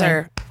know, and these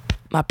are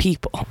my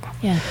people.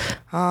 Yeah.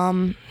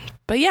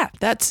 But yeah,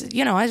 that's,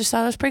 I just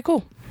thought that was pretty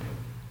cool.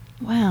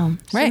 Wow.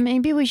 Right. So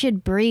maybe we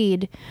should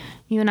breed.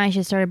 You and I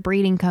should start a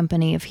breeding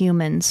company of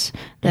humans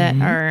that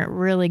are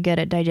really good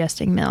at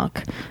digesting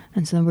milk.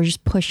 And so we're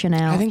just pushing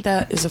out. I think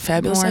that is a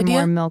fabulous more idea.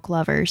 and more milk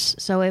lovers.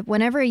 So if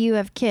you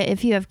have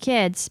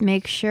kids,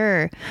 make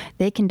sure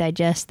they can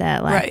digest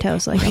that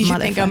lactose like a motherfucker. You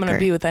think I'm going to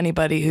be with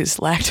anybody who's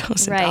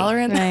lactose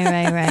intolerant?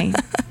 Right.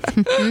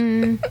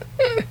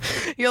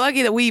 You're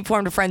lucky that we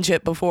formed a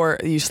friendship before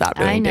you stopped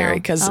doing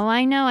dairy.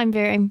 I know. I'm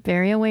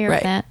very aware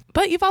of that.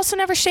 But you've also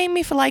never shamed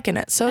me for liking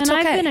it, so it's okay.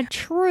 And I've been a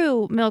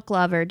true milk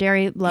lover,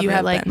 dairy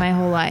lover, like my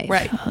whole life.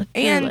 Right. Oh,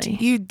 and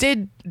you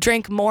did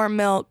drink more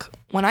milk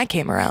when I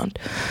came around.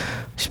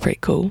 It's pretty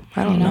cool.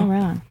 I don't know.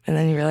 Wrong. And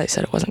then you realized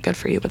that it wasn't good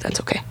for you, but that's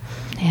okay.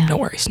 Yeah. No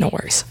worries.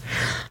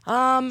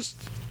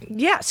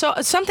 Yeah, so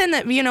something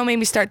that, made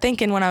me start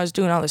thinking when I was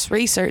doing all this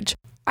research.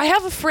 I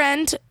have a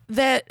friend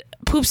that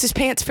poops his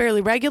pants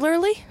fairly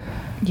regularly.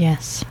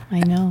 Yes, I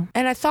know.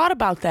 And I thought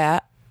about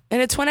that.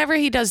 And it's whenever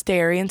he does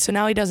dairy, and so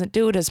now he doesn't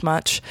do it as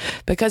much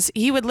because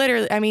he would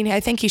literally, I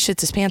think he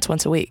shits his pants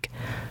once a week.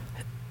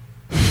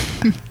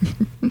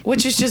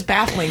 Which is just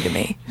baffling to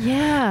me.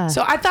 Yeah.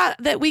 So I thought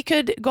that we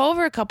could go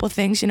over a couple of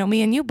things,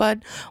 me and you,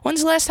 Bud. When's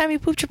the last time you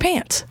pooped your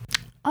pants?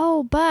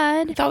 Oh,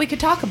 Bud. I thought we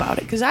could talk about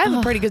it because I have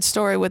a pretty good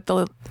story with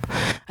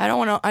I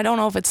don't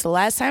know if it's the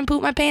last time I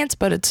pooped my pants,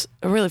 but it's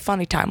a really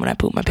funny time when I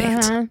poop my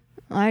pants.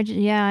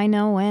 I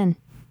know when.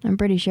 I'm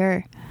pretty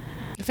sure.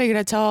 I figured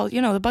I'd tell,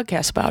 the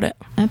Budcast about it.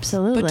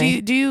 Absolutely.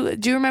 But do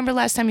you remember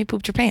last time you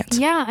pooped your pants?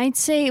 Yeah, I'd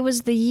say it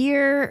was the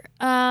year,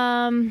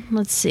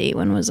 let's see,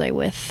 when was I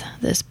with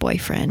this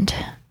boyfriend?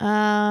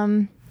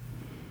 Maybe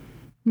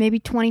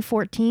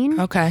 2014.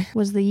 Okay.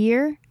 Was the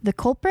year. The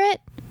culprit?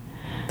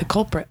 The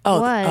culprit.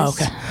 Oh,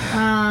 okay.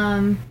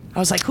 I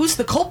was like, who's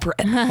the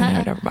culprit?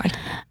 Never mind.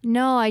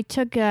 No, I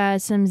took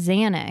some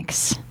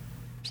Xanax,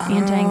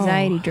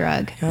 anti-anxiety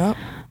drug. Yep.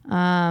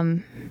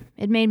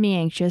 It made me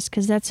anxious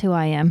because that's who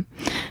I am.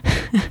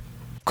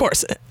 Of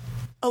course,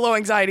 a low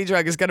anxiety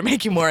drug is going to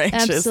make you more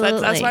anxious. Absolutely.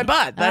 That's my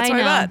bud. That's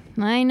my bud.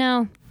 I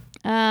know.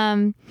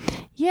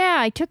 Yeah,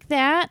 I took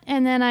that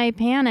and then I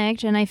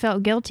panicked and I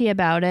felt guilty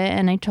about it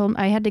and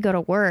I had to go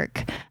to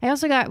work. I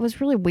also was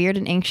really weird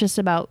and anxious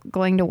about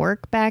going to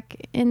work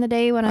back in the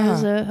day when I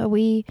was a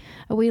wee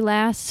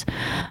lass.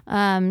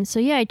 So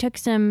yeah, I took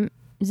some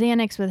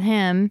Xanax with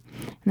him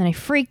and then I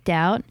freaked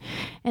out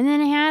and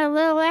then I had a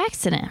little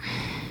accident.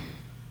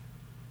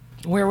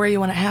 Where were you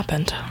when it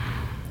happened?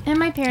 At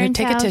my parents'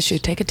 house.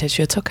 Take a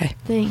tissue. It's okay.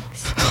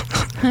 Thanks.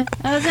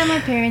 I was at my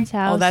parents'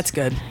 house. Oh, that's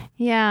good.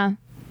 Yeah.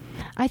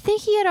 I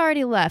think he had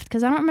already left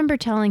because I don't remember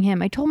telling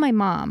him. I told my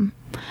mom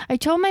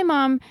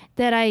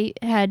that I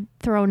had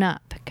thrown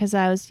up because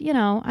I was, I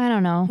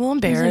don't know. Well,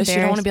 embarrassed. You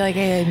don't want to be like,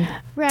 hey,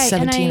 I'm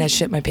 17, I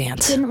shit my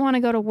pants. Didn't want to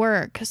go to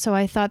work, so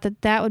I thought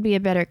that would be a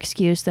better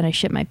excuse than I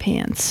shit my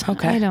pants.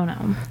 Okay. I don't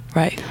know.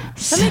 Right.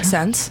 That makes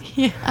sense.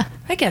 Yeah.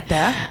 I get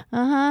that.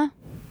 Uh-huh.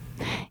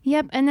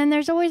 Yep, and then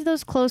there's always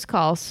those close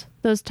calls.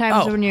 Those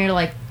times when you're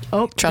like,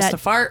 trust a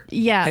fart?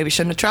 Yeah. Maybe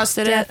shouldn't have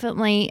trusted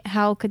Definitely.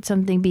 How could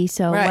something be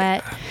so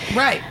wet?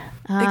 Right.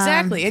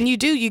 Exactly. And you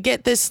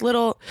get this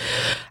little,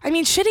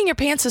 shitting your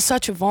pants is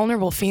such a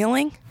vulnerable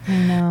feeling. I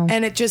know.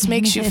 And it just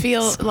makes you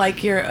feel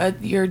like you're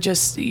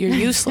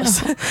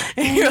useless.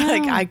 And you're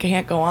like, I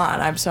can't go on.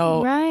 I'm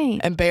so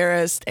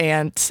embarrassed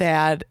and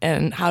sad.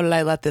 And how did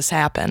I let this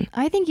happen?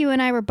 I think you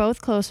and I were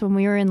both close when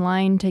we were in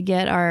line to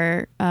get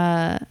our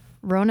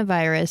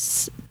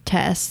coronavirus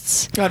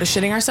tests. Go to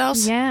shitting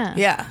ourselves? Yeah.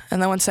 Yeah.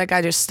 And then once that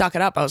guy just stuck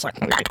it up, I was like,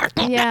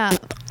 yeah.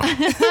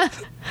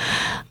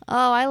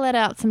 I let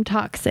out some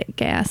toxic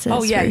gases.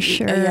 Oh, yeah. For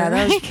sure. Yeah,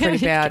 that was pretty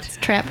bad.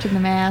 Trapped in the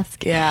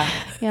mask. Yeah.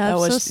 Yeah,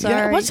 I'm so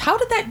sorry. Yeah, how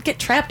did that get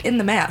trapped in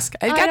the mask?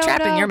 It got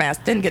trapped in your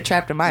mask. Didn't get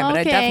trapped in mine, but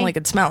I definitely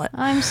could smell it.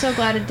 I'm so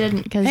glad it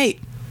didn't. Cause hey,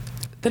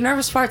 The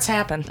nervous farts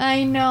happen.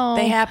 I know.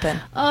 They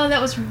happen. Oh,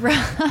 that was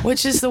rough.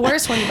 Which is the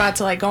worst when you're about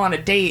to like go on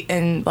a date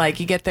and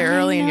like you get there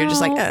early and you're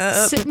just like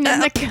sitting in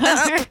the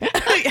car.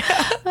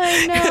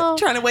 I know.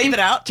 Trying to wave it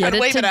out. Get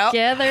it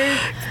together.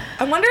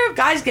 I wonder if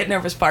guys get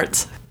nervous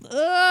farts.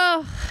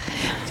 Ugh.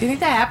 Do you think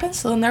that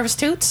happens? Little nervous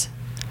toots?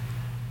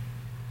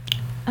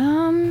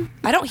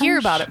 I don't hear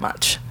about it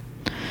much.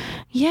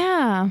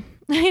 Yeah.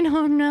 I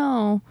don't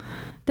know.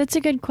 That's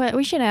a good question.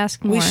 We should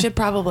ask more. We should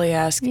probably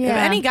ask. Yeah. If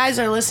any guys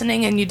are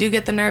listening and you do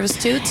get the nervous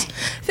toots,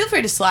 feel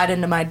free to slide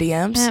into my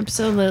DMs.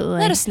 Absolutely.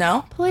 Let us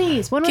know.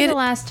 Please. When was the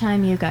last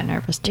time you got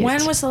nervous toots?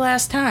 When was the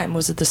last time?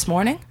 Was it this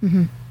morning?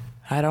 Mm-hmm.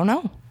 I don't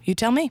know. You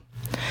tell me.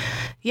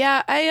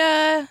 Yeah,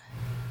 I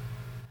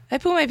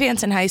pooed my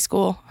pants in high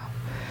school.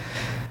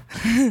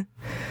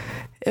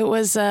 It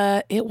was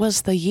the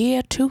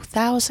year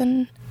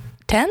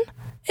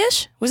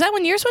 2010-ish? Was that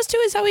when yours was too?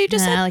 Is that what you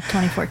just said? Like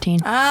 2014.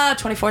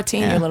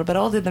 2014. Yeah. You're a little bit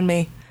older than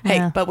me. Hey,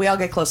 yeah. But we all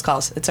get close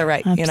calls. It's all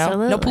right. Absolutely. You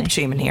know? No poop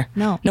shaming here.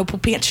 No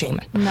poop pants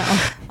shaming. No.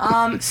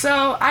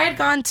 So I had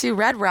gone to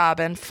Red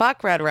Robin,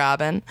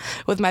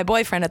 with my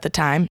boyfriend at the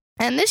time.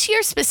 And this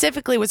year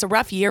specifically was a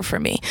rough year for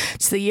me.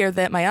 It's the year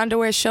that my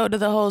underwear showed to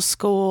the whole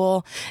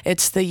school.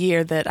 It's the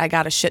year that I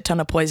got a shit ton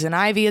of poison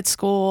ivy at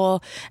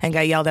school and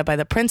got yelled at by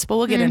the principal.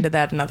 We'll get into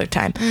that another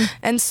time.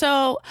 And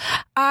so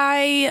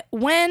I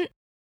went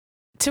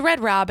to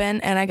Red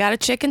Robin and I got a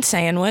chicken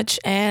sandwich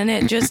and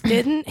it just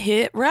didn't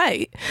hit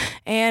right.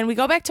 And we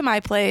go back to my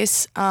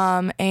place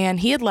and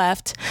he had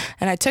left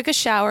and I took a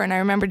shower and I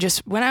remember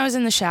just when I was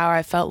in the shower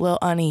I felt a little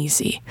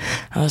uneasy.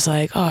 I was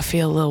like, oh, I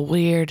feel a little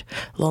weird,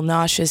 a little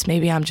nauseous,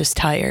 maybe I'm just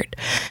tired.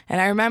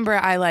 And I remember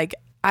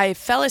I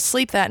fell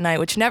asleep that night,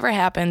 which never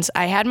happens.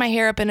 I had my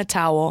hair up in a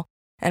towel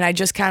and I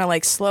just kind of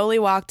like slowly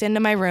walked into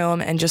my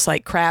room and just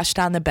like crashed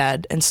on the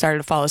bed and started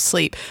to fall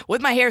asleep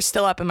with my hair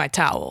still up in my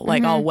towel,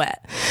 like all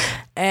wet.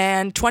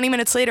 And 20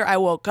 minutes later, I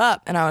woke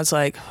up and I was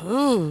like,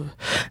 ooh.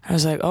 I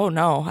was like, oh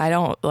no, I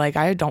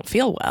don't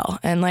feel well.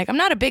 And like, I'm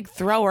not a big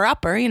thrower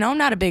upper, you know, I'm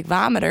not a big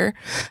vomiter.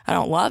 I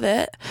don't love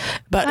it.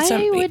 But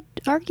I would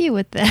argue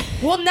with that.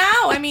 Well,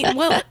 now, I mean,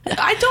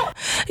 I don't,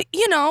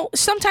 you know,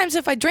 sometimes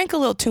if I drink a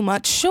little too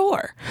much,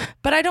 sure.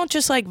 But I don't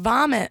just like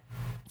vomit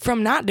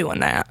from not doing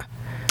that.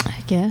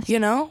 I guess. You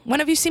know? When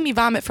have you seen me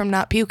vomit from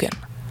not puking?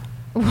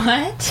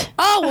 What?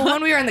 Oh, well,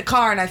 when we were in the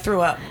car and I threw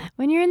up.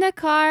 When you're in the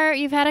car,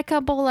 you've had a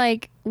couple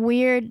like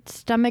weird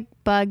stomach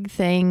bug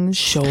things.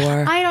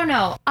 Sure. I don't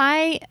know.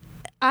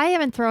 I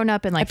haven't thrown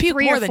up in like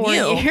 3 or 4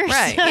 years.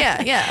 Right,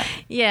 yeah.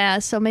 Yeah,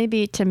 so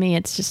maybe to me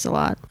it's just a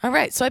lot. All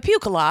right, so I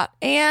puke a lot,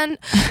 and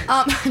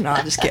no,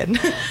 I'm just kidding.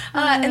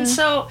 And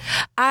so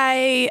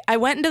I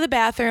went into the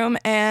bathroom,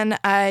 and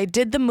I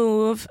did the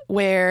move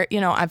where,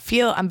 you know,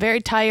 I'm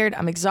very tired,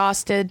 I'm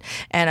exhausted,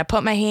 and I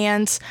put my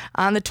hands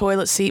on the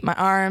toilet seat, my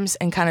arms,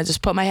 and kind of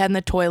just put my head in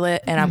the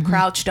toilet, and I'm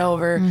crouched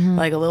over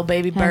like a little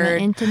baby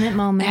bird.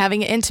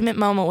 Having an intimate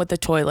moment with the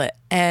toilet.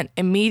 And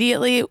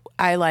immediately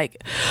I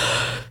like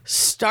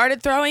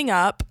started throwing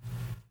up,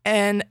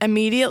 and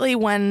immediately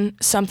when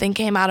something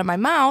came out of my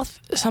mouth,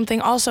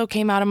 something also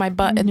came out of my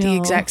butt at the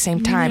exact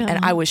same time.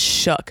 And I was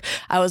shook.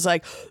 I was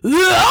like,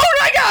 oh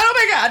my God.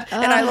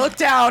 And I looked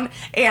down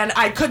and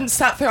I couldn't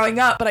stop throwing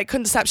up, but I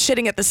couldn't stop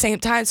shitting at the same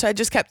time. So I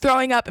just kept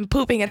throwing up and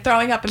pooping and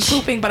throwing up and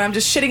pooping, but I'm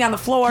just shitting on the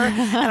floor.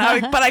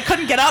 But I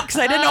couldn't get up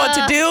because I didn't know what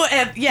to do.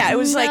 And yeah, it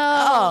was like,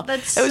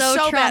 that's it was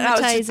so bad. I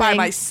was just by traumatizing.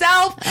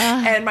 myself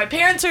and my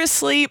parents are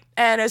asleep.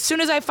 And as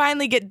soon as I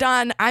finally get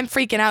done, I'm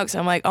freaking out because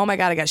I'm like, oh my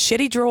God, I got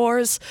shitty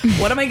drawers.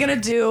 What am I going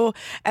to do?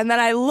 And then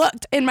I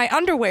looked in my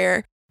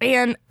underwear,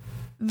 and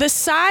the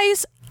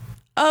size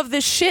of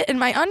the shit in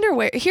my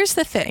underwear. Here's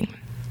the thing.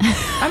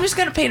 I'm just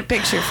going to paint a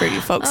picture for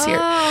you folks here.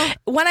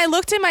 When I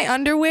looked in my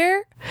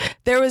underwear,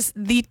 there was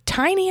the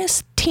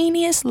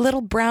teeniest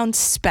little brown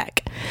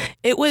speck.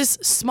 It was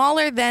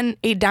smaller than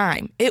a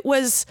dime. It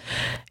was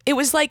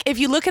like if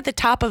you look at the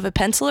top of a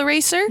pencil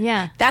eraser,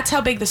 that's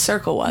how big the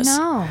circle was.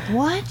 No.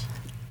 What?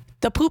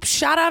 The poop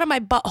shot out of my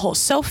butthole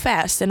so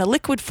fast in a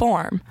liquid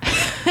form,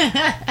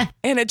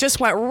 and it just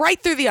went right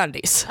through the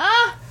undies.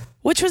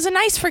 Which was a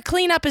nice for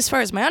cleanup as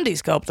far as my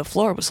undies go, but the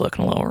floor was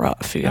looking a little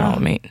rough, you know what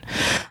I mean?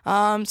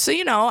 So,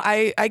 you know,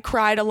 I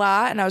cried a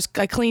lot, and I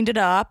cleaned it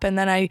up, and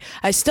then I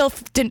still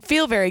didn't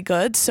feel very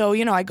good. So,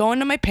 you know, I go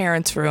into my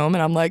parents' room,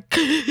 and I'm like,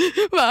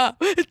 Mom,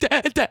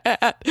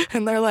 Dad.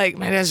 And they're like,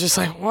 my dad's just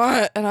like,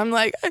 what? And I'm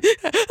like,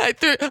 I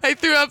threw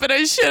up and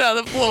I shit on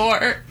the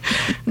floor.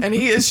 And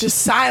he is just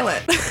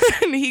silent.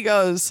 And he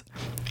goes,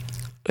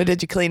 well,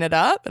 did you clean it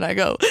up? And I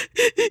go,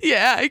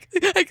 yeah,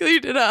 I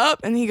cleaned it up.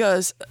 And he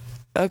goes,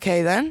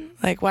 okay then,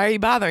 like, why are you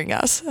bothering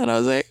us? And I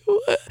was like,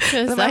 what?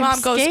 And my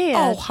mom goes,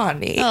 oh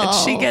honey. And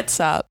she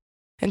gets up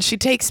and she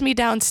takes me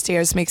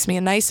downstairs, makes me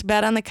a nice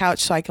bed on the couch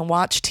so I can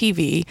watch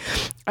TV.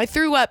 I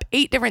threw up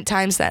 8 different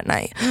times that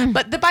night.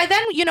 But by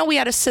then, you know, we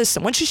had a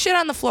system. Once you shit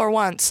on the floor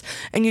once,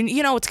 and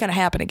you know what's going to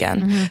happen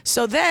again.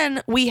 So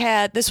then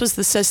this was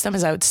the system,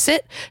 is I would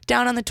sit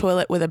down on the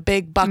toilet with a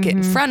big bucket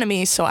in front of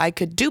me so I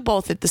could do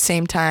both at the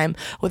same time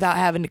without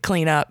having to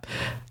clean up,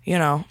 you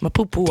know, my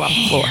poo-poo off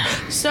the floor.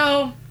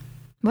 So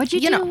What'd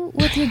you do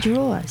with your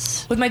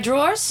drawers? With my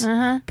drawers?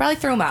 Probably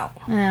threw them out.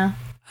 Yeah.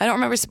 I don't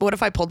remember. What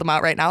if I pulled them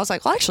out right now? I was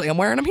like, well, actually, I'm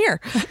wearing them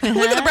here. Look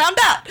at the brown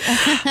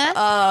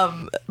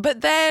dot.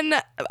 But then,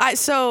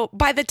 so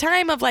by the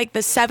time of like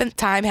the 7th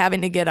time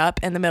having to get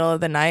up in the middle of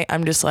the night,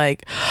 I'm just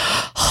like,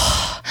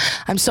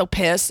 I'm so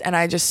pissed. And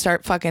I just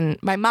start fucking,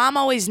 my mom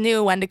always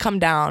knew when to come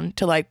down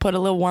to like put a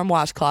little warm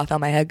washcloth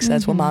on my head because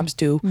that's what moms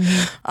do.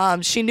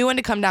 She knew when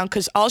to come down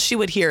because all she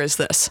would hear is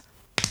this.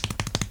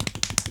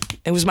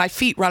 It was my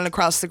feet running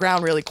across the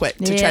ground really quick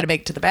to try to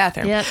make it to the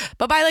bathroom. Yep.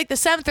 But by like the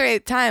 7th or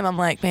 8th time, I'm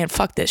like, man,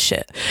 fuck this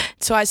shit.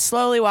 So I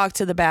slowly walked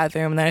to the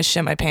bathroom and then I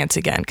shit my pants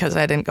again because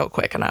I didn't go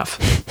quick enough.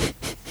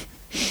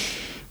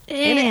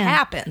 And it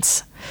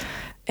happens.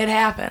 It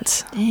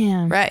happens.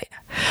 Damn. Right.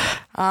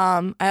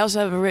 I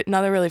also have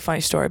another really funny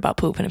story about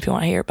pooping if you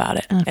want to hear about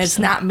it. It's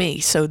not me.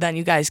 So then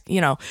you guys,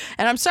 and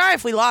I'm sorry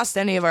if we lost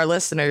any of our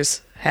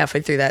listeners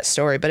halfway through that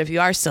story, but if you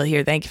are still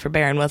here, thank you for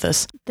bearing with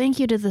us. Thank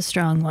you to the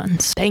strong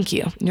ones. Thank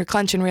you. You're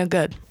clenching real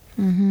good.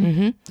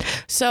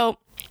 So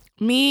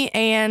me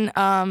and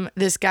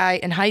this guy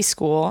in high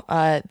school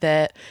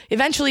that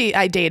eventually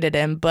I dated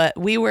him, but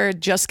we were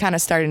just kind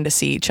of starting to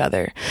see each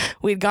other.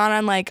 We'd gone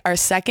on like our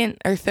 2nd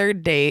or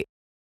 3rd date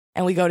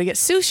and we go to get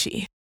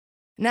sushi.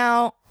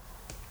 Now,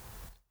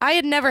 I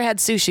had never had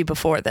sushi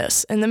before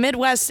this. In the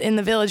Midwest, in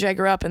the village I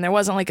grew up in, there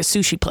wasn't like a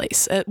sushi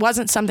place. It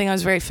wasn't something I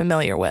was very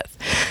familiar with.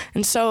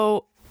 And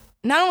so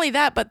not only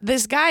that, but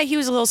this guy, he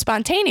was a little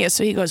spontaneous.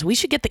 So he goes, we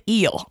should get the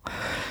eel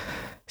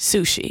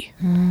sushi.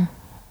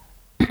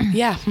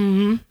 Yeah.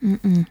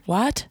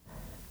 What?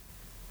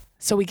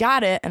 So we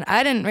got it and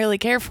I didn't really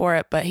care for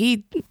it, but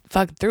he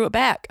fucking threw it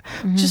back,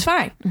 which is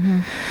fine.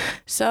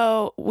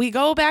 So we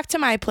go back to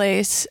my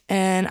place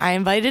and I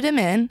invited him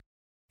in.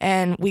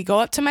 And we go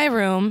up to my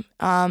room,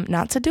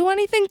 not to do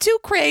anything too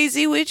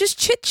crazy. We're just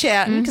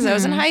chit-chatting because I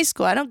was in high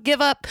school. I don't give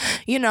up,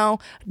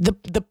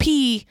 the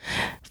P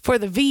for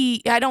the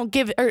V. I don't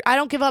give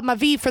up my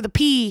V for the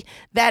P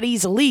that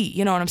easily.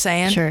 You know what I'm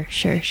saying? Sure.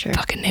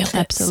 Fucking nailed it.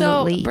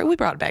 Absolutely. So we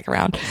brought it back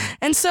around.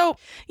 And so,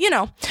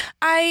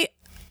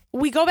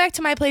 we go back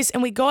to my place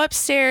and we go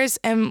upstairs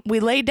and we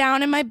lay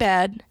down in my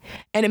bed.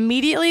 And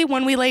immediately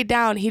when we lay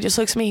down, he just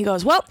looks at me. He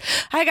goes, well,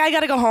 I got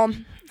to go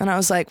home. And I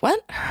was like,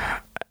 what?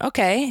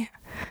 Okay.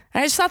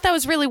 And I just thought that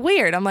was really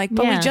weird. I'm like,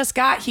 but we just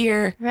got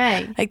here.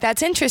 Right. Like,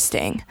 that's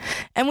interesting.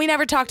 And we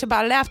never talked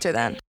about it after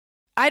then.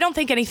 I don't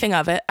think anything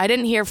of it. I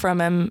didn't hear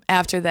from him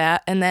after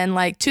that. And then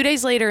like 2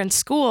 days later in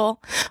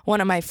school,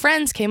 one of my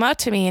friends came up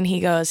to me and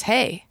he goes,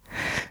 hey,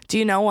 do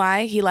you know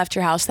why he left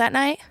your house that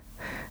night?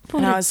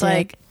 And I was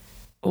like,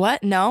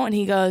 what? No. And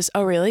he goes,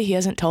 oh, really? He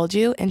hasn't told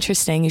you?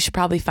 Interesting. You should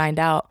probably find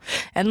out.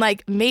 And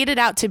like made it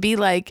out to be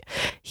like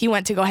he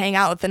went to go hang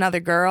out with another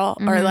girl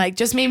or like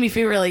just made me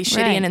feel really shitty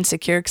and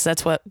insecure because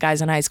that's what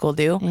guys in high school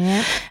do.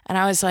 Yeah. And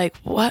I was like,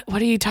 what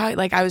are you talking?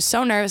 Like I was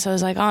so nervous. I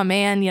was like, oh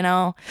man,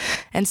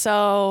 And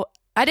so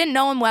I didn't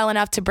know him well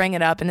enough to bring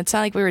it up. And it's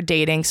not like we were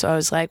dating. So I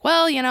was like,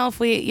 well,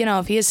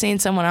 if he has seen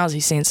someone else,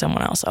 he's seen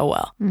someone else. Oh,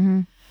 well.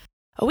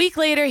 A week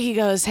later, he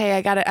goes, hey,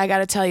 I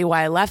gotta tell you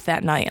why I left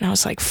that night. And I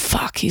was like,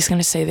 fuck, he's going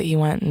to say that he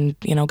went and,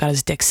 got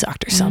his dick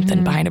sucked or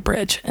something behind a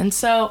bridge. And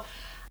so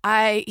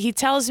he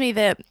tells me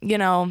that,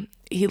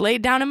 he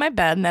laid down in my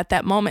bed. And at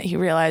that moment, he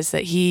realized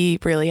that he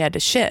really had to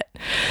shit.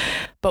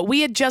 But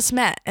we had just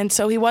met. And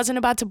so he wasn't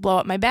about to blow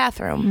up my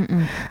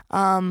bathroom.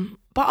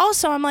 But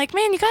also, I'm like,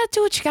 man, you got to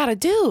do what you got to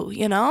do,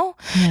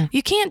 Yeah.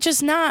 You can't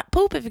just not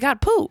poop if you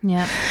got to poop.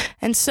 Yeah.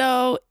 And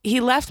so he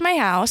left my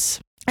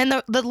house. And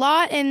the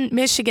law in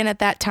Michigan at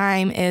that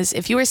time is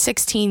if you were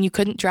 16, you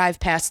couldn't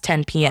drive past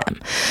 10 p.m.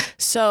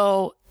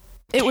 So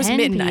it was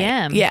midnight.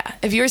 PM. Yeah.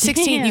 If you were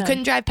 16, you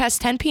couldn't drive past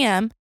 10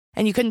 p.m.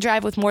 and you couldn't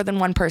drive with more than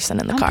one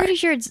person in the car. I'm pretty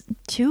sure it's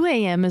 2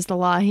 a.m. is the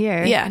law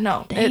here. Yeah,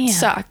 no, It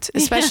sucked,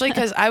 especially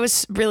because I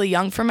was really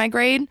young for my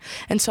grade.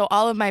 And so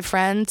all of my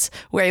friends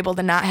were able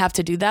to not have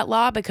to do that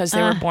law because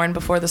they were born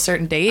before the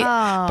certain date.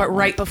 But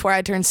right before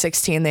I turned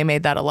 16, they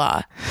made that a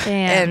law.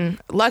 Damn.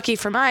 And lucky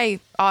for my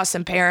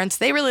awesome parents,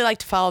 they really like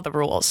to follow the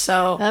rules.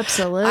 So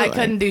absolutely, I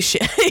couldn't do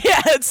shit.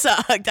 Yeah, it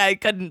sucked. I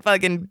couldn't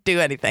fucking do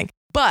anything.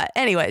 But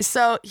anyway,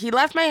 so he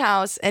left my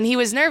house and he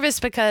was nervous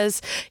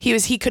because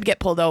he could get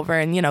pulled over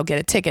and, get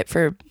a ticket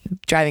for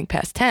driving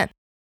past 10.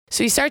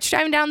 So he starts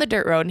driving down the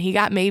dirt road and he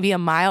got maybe a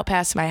mile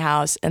past my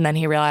house and then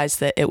he realized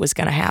that it was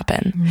going to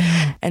happen.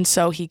 And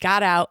so he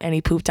got out and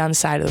he pooped on the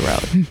side of the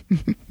road.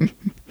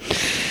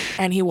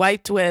 And he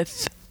wiped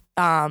with,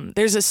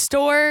 there's a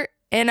store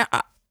in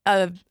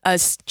a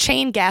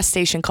chain gas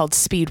station called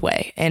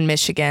Speedway in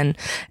Michigan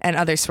and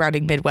other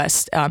surrounding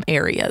Midwest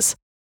areas.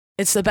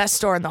 It's the best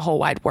store in the whole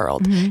wide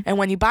world. And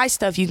when you buy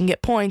stuff, you can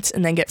get points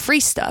and then get free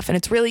stuff. And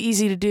it's really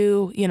easy to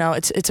do.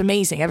 It's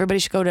amazing. Everybody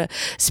should go to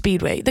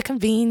Speedway, the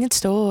convenience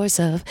stores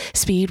of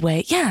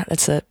Speedway. Yeah,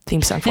 that's the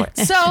theme song for it.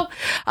 So,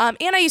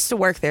 and I used to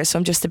work there, so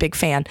I'm just a big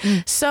fan.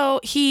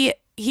 So he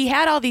he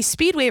had all these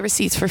Speedway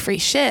receipts for free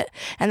shit,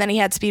 and then he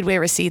had Speedway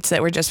receipts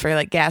that were just for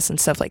like gas and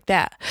stuff like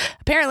that.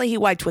 Apparently he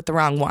wiped with the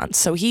wrong ones,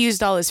 so he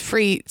used all his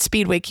free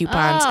Speedway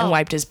coupons and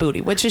wiped his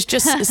booty, which is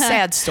just a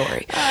sad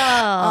story.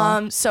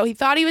 So he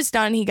thought he was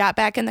done. He got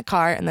back in the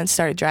car and then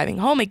started driving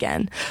home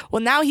again.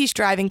 Well, now he's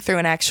driving through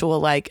an actual,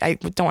 like, I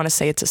don't want to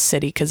say it's a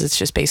city because it's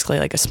just basically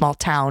like a small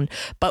town,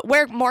 but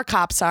where more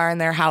cops are and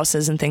their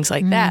houses and things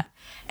like that.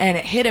 And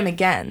it hit him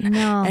again.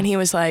 No. And he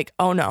was like,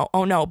 oh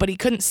no. But he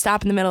couldn't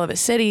stop in the middle of a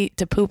city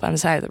to poop on the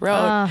side of the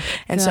road.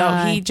 So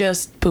he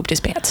just pooped his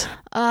pants.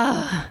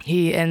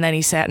 And then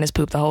he sat in his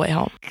poop the whole way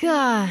home.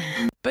 God.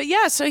 But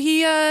yeah, so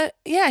he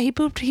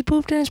pooped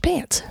in his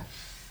pants.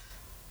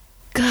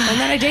 God. And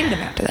then I dated him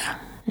after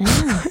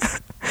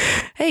that.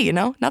 Hey,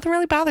 nothing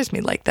really bothers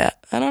me like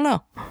that. I don't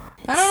know.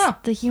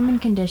 The human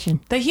condition.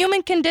 The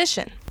human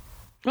condition.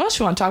 What else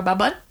you want to talk about,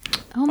 bud?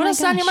 What else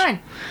is on your mind?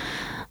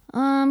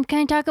 Can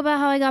I talk about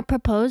how I got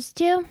proposed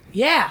to?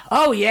 Yeah.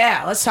 Oh,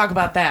 yeah. Let's talk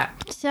about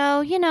that.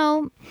 So,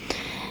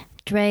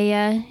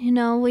 Drea,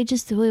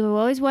 we were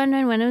always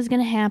wondering when it was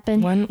going to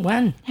happen.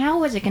 When? How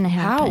was it going to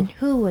happen? How?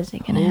 Who was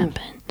it going to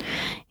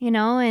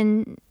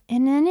happen?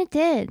 And then it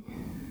did.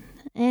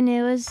 And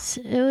it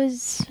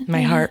was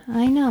my heart.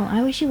 I know.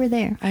 I wish you were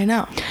there. I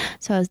know.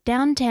 So I was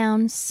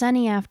downtown,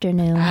 sunny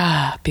afternoon.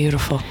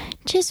 Beautiful.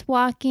 Just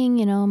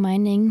walking,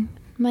 minding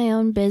my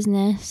own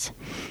business.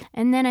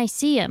 And then I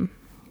see him.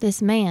 This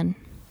man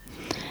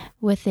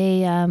with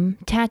a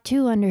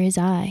tattoo under his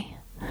eye.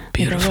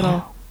 Beautiful. With a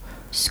little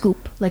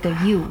scoop, like a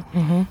U,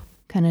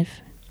 kind of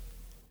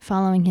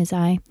following his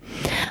eye.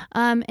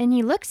 And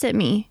he looks at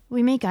me.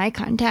 We make eye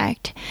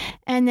contact.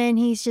 And then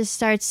he just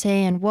starts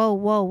saying, whoa,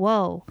 whoa,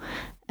 whoa.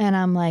 And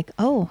I'm like,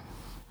 oh,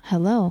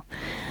 hello.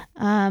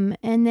 And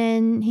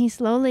then he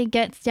slowly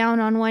gets down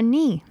on one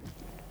knee.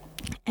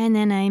 And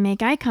then I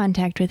make eye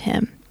contact with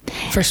him.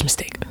 First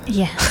mistake.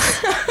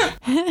 Yes.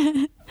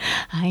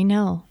 I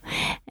know.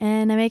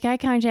 And I make eye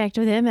contact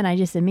with him and I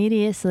just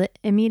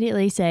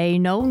immediately say,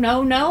 no,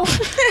 no, no.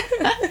 This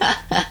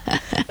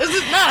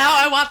is not how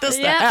I want this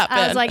to happen.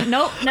 I was like,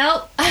 nope.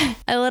 I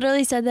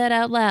literally said that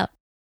out loud.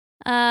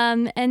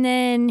 And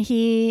then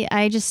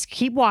I just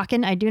keep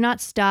walking. I do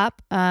not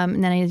stop.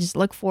 And then I just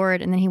look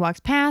forward and then he walks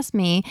past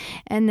me.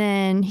 And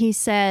then he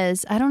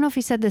says, I don't know if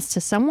he said this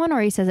to someone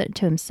or he says it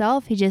to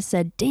himself. He just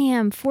said,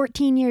 damn,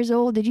 14 years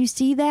old. Did you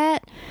see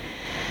that?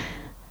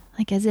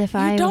 Like as if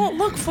You don't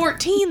look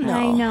 14 though.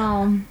 I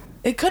know.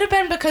 It could have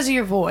been because of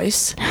your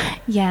voice.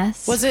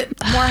 Yes. Was it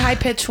more high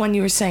pitched when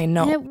you were saying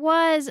no? It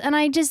was. And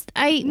I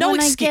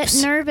get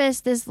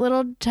nervous, this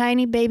little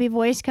tiny baby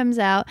voice comes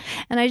out.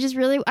 And I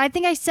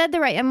think I said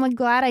I'm like,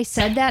 glad I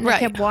said that. And I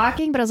kept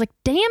walking, but I was like,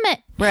 damn it.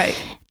 Right.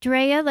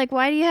 Drea, like,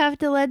 why do you have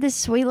to let this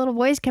sweet little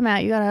voice come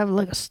out? You got to have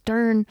like a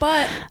stern.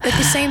 But at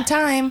the same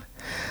time,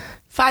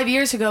 5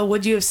 years ago,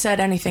 would you have said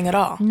anything at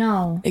all?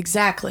 No.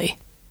 Exactly.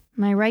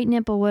 My right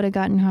nipple would have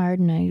gotten hard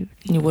and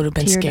you would have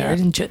been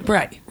scared.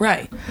 Right.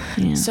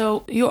 Yeah.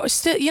 So you're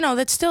still,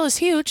 that still is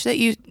huge that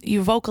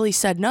you vocally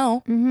said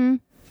no. Mm-hmm.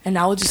 And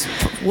now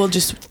we'll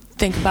just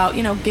think about,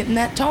 getting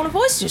that tone of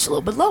voice just a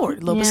little bit lower, a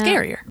little bit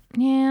scarier.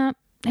 Yeah.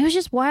 It was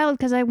just wild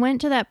because I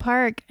went to that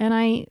park and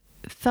I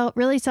felt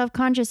really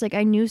self-conscious. Like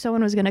I knew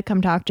someone was going to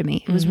come talk to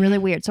me. It was really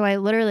weird. So I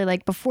literally,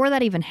 like, before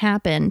that even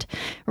happened,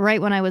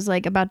 right when I was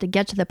like about to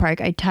get to the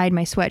park, I tied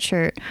my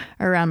sweatshirt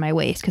around my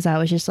waist because I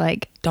was just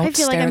like, I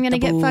feel like I'm going to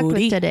get fucked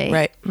with today.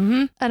 Right.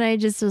 Mm-hmm. And I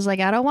just was like,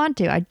 I don't want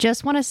to. I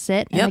just want to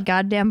sit in the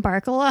goddamn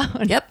park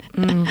alone. Yep.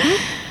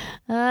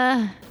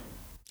 Mm-hmm.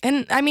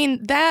 And I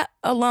mean, that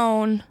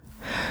alone.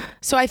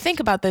 So I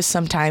think about this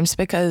sometimes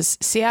because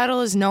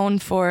Seattle is known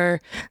for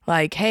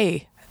like,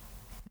 hey,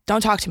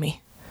 don't talk to me.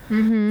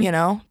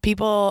 Mm-hmm.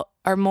 People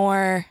are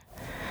more,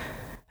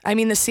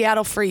 the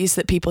Seattle freeze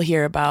that people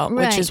hear about,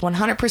 which is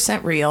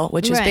 100% real,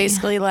 which is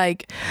basically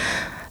like,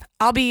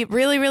 I'll be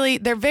really, really,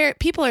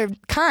 people are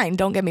kind,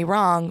 don't get me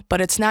wrong,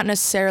 but it's not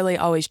necessarily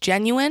always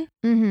genuine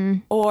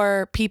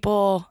or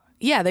people,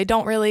 they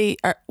don't really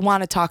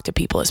want to talk to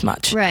people as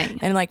much. Right.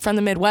 And like from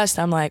the Midwest,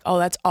 I'm like, oh,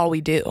 that's all we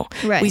do.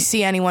 Right. We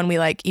see anyone we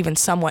like even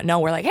somewhat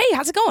know. We're like, hey,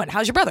 how's it going?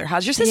 How's your brother?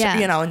 How's your sister?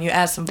 And you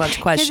ask them a bunch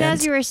of questions.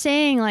 Because as you were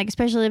saying, like,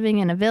 especially living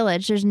in a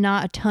village, there's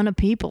not a ton of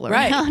people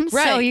around.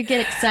 Right. So you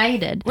get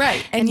excited.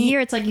 Right. And here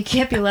it's like you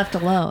can't be left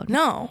alone.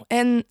 No.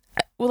 And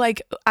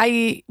like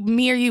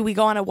me or you, we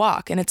go on a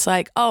walk and it's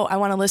like, oh, I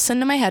want to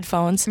listen to my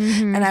headphones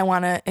and I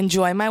want to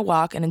enjoy my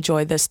walk and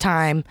enjoy this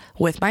time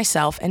with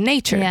myself and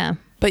nature. Yeah.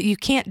 But you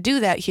can't do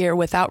that here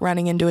without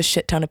running into a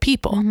shit ton of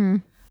people. Mm-hmm.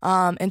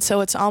 And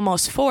so it's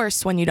almost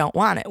forced when you don't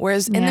want it.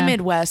 Whereas in the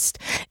Midwest,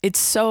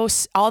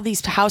 all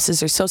these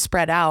houses are so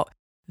spread out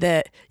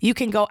that you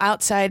can go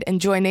outside,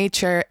 enjoy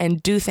nature,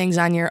 and do things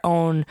on your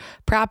own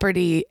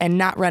property and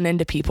not run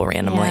into people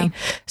randomly. Yeah.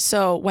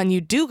 So when you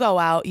do go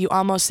out, you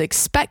almost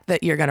expect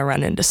that you're going to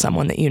run into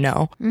someone that you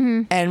know,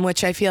 and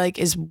which I feel like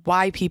is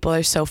why people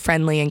are so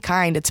friendly and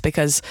kind. It's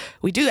because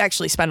we do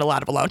actually spend a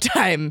lot of alone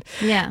time,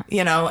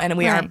 and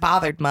we aren't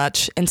bothered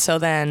much. And so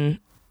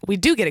then we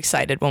do get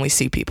excited when we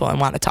see people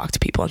and want to talk to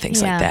people and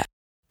things like that.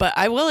 But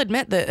I will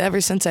admit that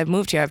ever since I've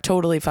moved here, I've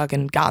totally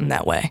fucking gotten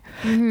that way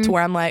to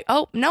where I'm like,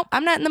 oh, nope,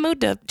 I'm not in the mood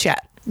to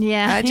chat.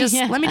 Yeah. I just,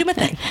 let me do my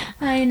thing.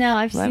 I know.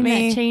 I've seen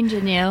that change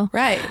in you.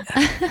 Right.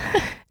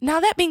 Now,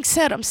 that being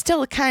said, I'm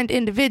still a kind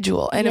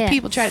individual. And if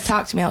people try to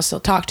talk to me, I'll still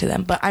talk to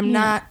them. But I'm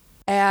not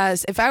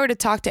if I were to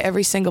talk to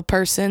every single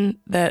person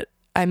that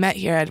I met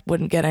here, I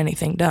wouldn't get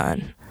anything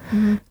done.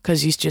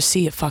 Because you just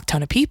see a fuck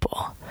ton of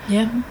people.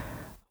 Yeah.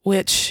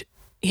 Which,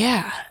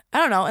 I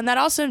don't know. And that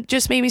also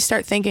just made me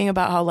start thinking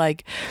about how,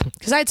 like,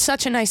 because I had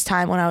such a nice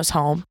time when I was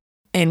home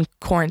in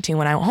quarantine,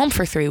 when I went home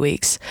for 3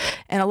 weeks.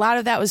 And a lot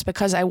of that was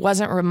because I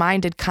wasn't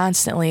reminded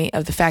constantly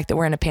of the fact that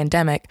we're in a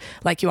pandemic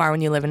like you are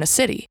when you live in a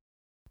city.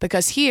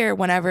 Because here,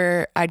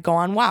 whenever I'd go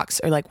on walks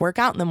or like work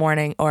out in the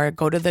morning or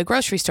go to the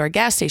grocery store,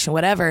 gas station,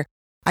 whatever,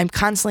 I'm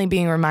constantly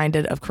being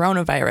reminded of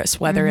coronavirus,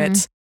 whether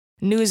it's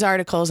news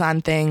articles on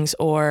things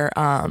or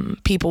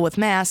people with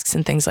masks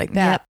and things like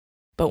that. Yep.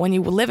 But when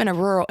you live in a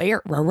rural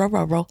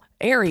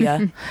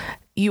area,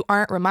 you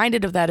aren't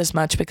reminded of that as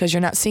much because you're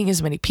not seeing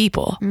as many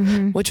people,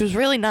 which was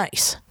really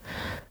nice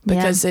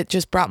because it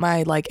just brought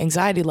my like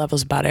anxiety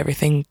levels about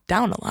everything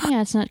down a lot.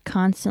 Yeah, it's not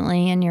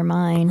constantly in your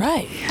mind.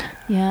 Right.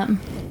 Yeah.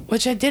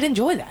 Which I did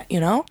enjoy that, you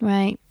know?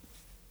 Right.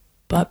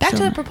 But back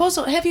to the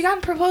proposal. Have you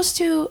gotten proposed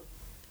to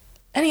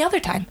any other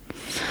time?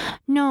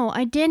 No,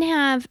 I did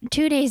have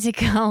 2 days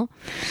ago.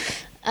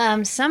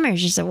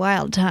 Summer's just a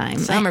wild time.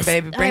 Summer,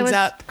 baby, brings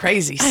out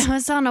crazies. I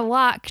was on a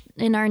walk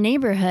in our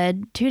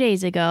neighborhood 2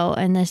 days ago,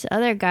 and this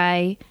other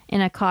guy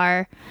in a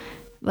car,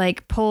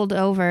 like, pulled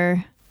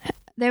over.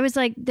 There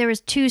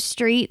was two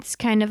streets,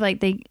 kind of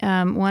like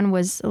one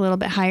was a little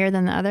bit higher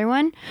than the other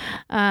one.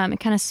 It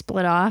kind of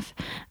split off,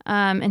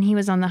 and he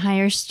was on the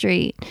higher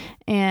street,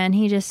 and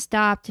he just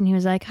stopped, and he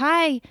was like,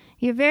 "Hi,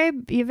 you're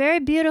very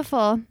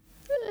beautiful."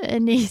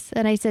 And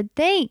I said,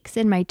 thanks,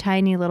 in my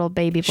tiny little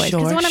baby voice.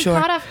 Because when I'm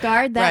caught off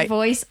guard, that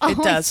voice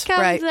always comes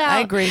out. I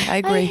agree.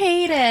 I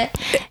hate it.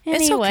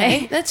 Anyway, it's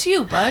okay. That's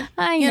you, bud.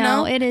 I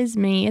know. It is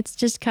me. It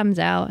just comes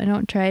out. I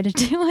don't try to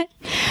do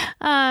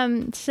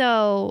it.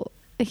 So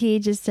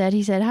he said,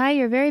 hi,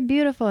 you're very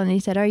beautiful. And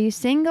he said, are you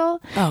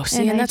single? Oh,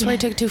 see, and that's why you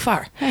took it too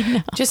far. I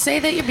know. Just say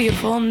that you're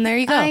beautiful, and there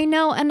you go. I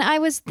know. And I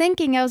was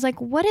thinking, I was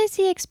like, what does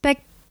he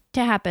expect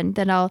to happen?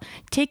 That I'll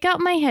take out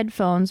my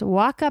headphones,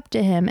 walk up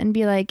to him, and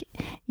be like,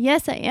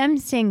 yes, I am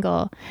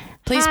single.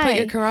 Please put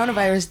your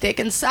coronavirus dick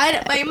inside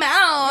of my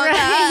mouth.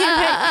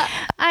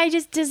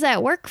 Right. Does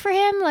that work for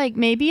him? Like,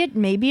 maybe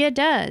it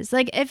does.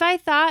 Like, if I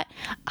thought,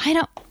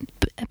 but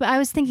I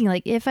was thinking,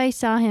 like, if I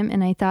saw him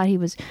and I thought he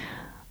was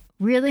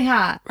really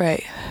hot,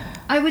 right,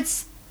 I would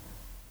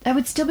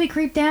still be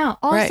creeped out.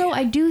 Also,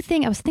 right.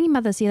 I was thinking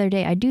about this the other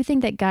day. I do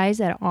think that guys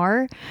that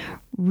are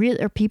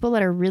or people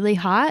that are really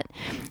hot,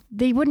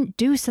 they wouldn't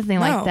do something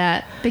like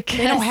that because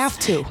they don't have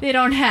to. They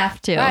don't have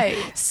to. Right.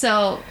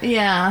 So,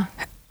 yeah.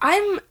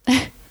 a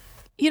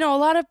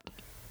lot of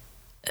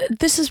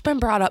this has been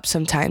brought up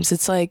sometimes.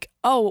 It's like,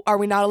 oh, are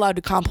we not allowed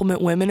to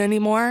compliment women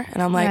anymore?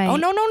 And I'm like, oh,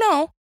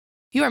 no.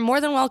 You are more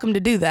than welcome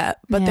to do that.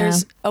 But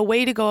there's a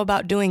way to go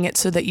about doing it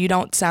so that you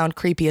don't sound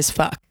creepy as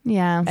fuck.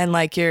 Yeah. And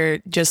like you're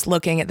just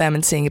looking at them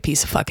and seeing a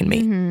piece of fucking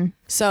meat. Mm-hmm.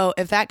 So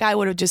if that guy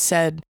would have just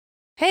said,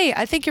 hey,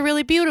 I think you're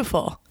really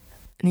beautiful,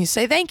 and you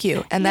say thank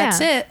you, and that's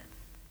it.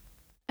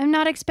 I'm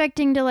not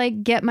expecting to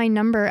like get my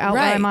number out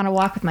while I'm on a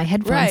walk with my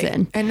headphones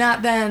in. And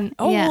not then,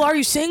 are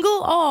you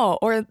single? Oh,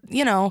 or,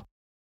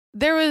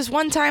 there was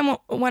one time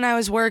when I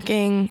was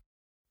working,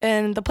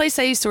 and the place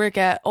I used to work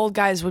at, old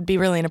guys would be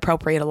really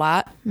inappropriate a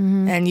lot,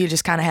 and you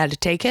just kind of had to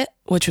take it,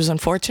 which was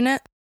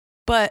unfortunate.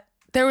 But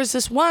there was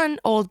this one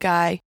old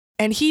guy,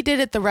 and he did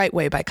it the right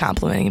way by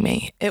complimenting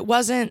me. It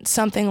wasn't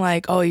something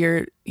like, oh,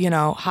 you're,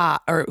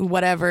 hot or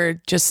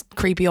whatever just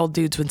creepy old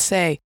dudes would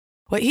say.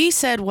 What he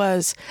said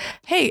was,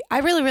 hey, I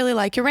really, really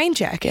like your rain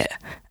jacket.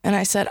 And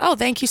I said, oh,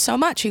 thank you so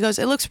much. He goes,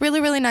 it looks really,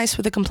 really nice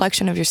with the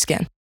complexion of your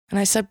skin. And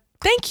I said,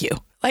 thank you.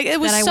 Like, it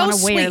was so sweet. That I want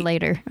to wear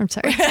later. I'm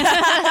sorry.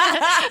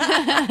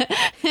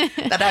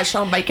 That I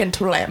shall make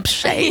into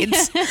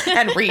lampshades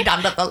and read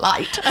under the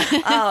light.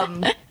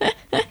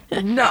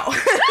 No.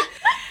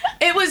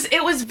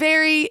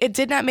 It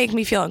did not make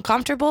me feel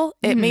uncomfortable.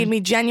 It made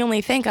me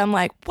genuinely think, I'm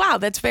like, wow,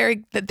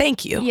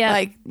 thank you. Yeah.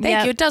 Like,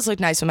 thank you. It does look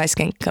nice with my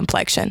skin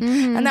complexion.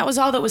 Mm-hmm. And that was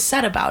all that was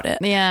said about it.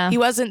 Yeah. He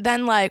wasn't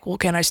then like, well,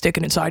 can I stick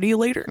it inside of you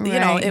later?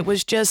 Right. It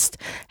was just,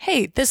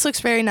 hey, this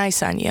looks very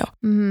nice on you.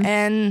 Mm-hmm.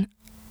 And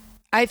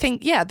I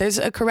think, there's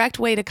a correct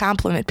way to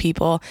compliment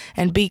people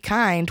and be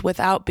kind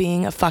without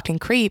being a fucking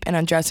creep and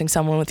undressing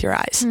someone with your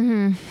eyes.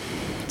 Mm-hmm.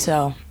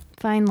 So.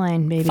 Fine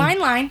line, baby. Fine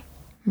line.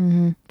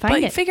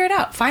 Mm-hmm. Figure it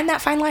out. Find that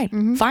fine line.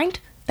 Mm-hmm. Find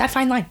that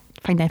fine line.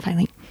 Find that fine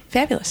line.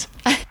 Fabulous.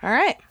 All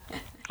right.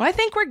 Well, I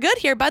think we're good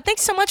here, bud.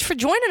 Thanks so much for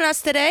joining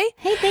us today.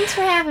 Hey, thanks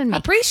for having me.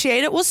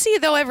 Appreciate it. We'll see you,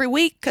 though, every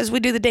week because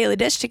we do the Daily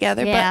Dish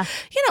together. Yeah.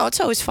 But,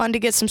 it's always fun to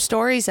get some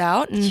stories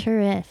out. And,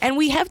 sure is. And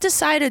we have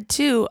decided,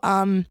 too,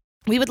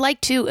 we would like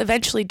to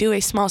eventually do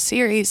a small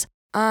series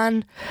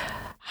on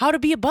how to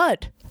be a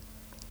bud.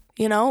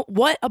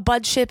 what a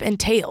budship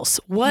entails,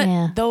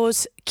 what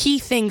those key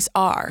things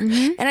are.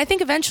 And I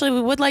think eventually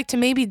we would like to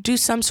maybe do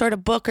some sort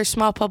of book or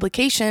small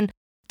publication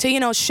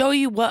to, show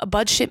you what a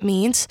budship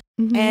means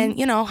and,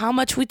 how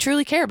much we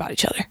truly care about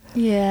each other.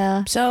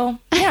 Yeah. So,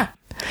 yeah.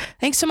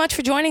 Thanks so much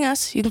for joining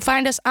us. You can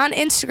find us on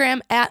Instagram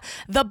at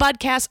the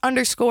Budcast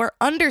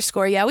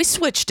 __. Yeah, we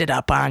switched it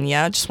up on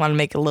you. Just want to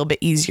make it a little bit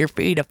easier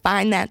for you to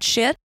find that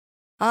shit.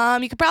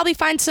 You could probably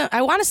find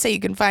I want to say you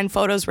can find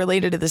photos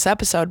related to this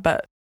episode,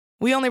 but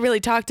we only really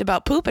talked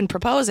about poop and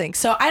proposing.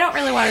 So I don't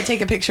really want to take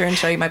a picture and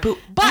show you my poop,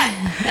 but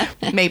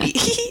maybe.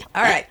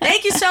 All right.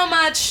 Thank you so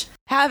much.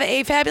 Have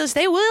a fabulous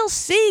day. We'll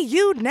see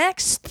you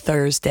next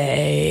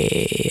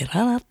Thursday.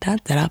 1,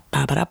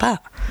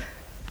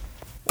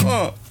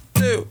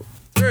 2,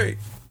 3,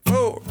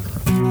 4.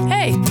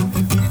 Hey,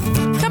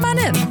 come on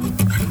in.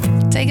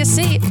 Take a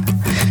seat.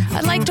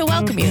 I'd like to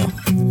welcome you.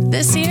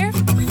 This year,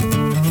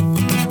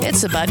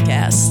 it's a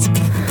Budcast.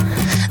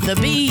 The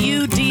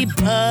B-U-D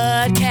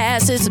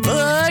Budcast. It's a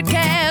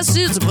Budcast.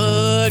 It's a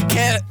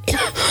Budcast.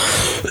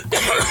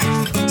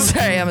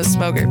 Sorry, I'm a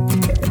smoker.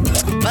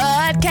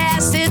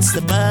 Budcast, it's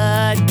the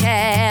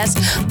Budcast.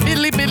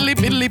 Biddly, biddly,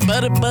 biddly,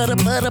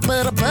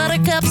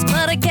 buttercups,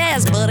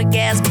 buttercast,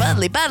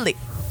 buddly.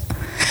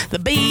 The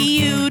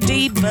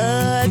B-U-D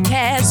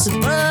Budcast,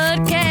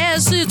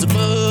 it's a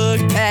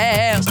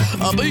Budcast.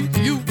 A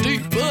B-U-D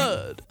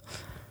Bud.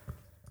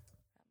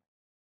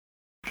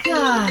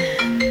 God.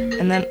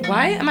 And then,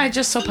 why am I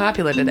just so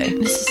popular today?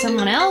 This is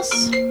someone else?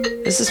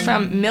 This is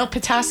from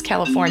Milpitas,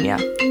 California.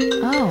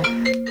 Oh.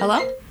 Hello?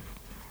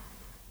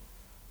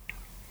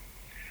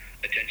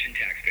 Attention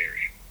taxpayers.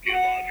 New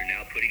laws are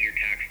now putting your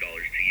tax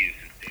dollars to use.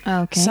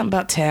 Okay. Something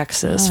about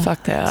taxes.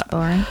 Fuck that. That's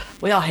boring.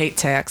 We all hate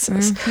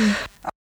taxes.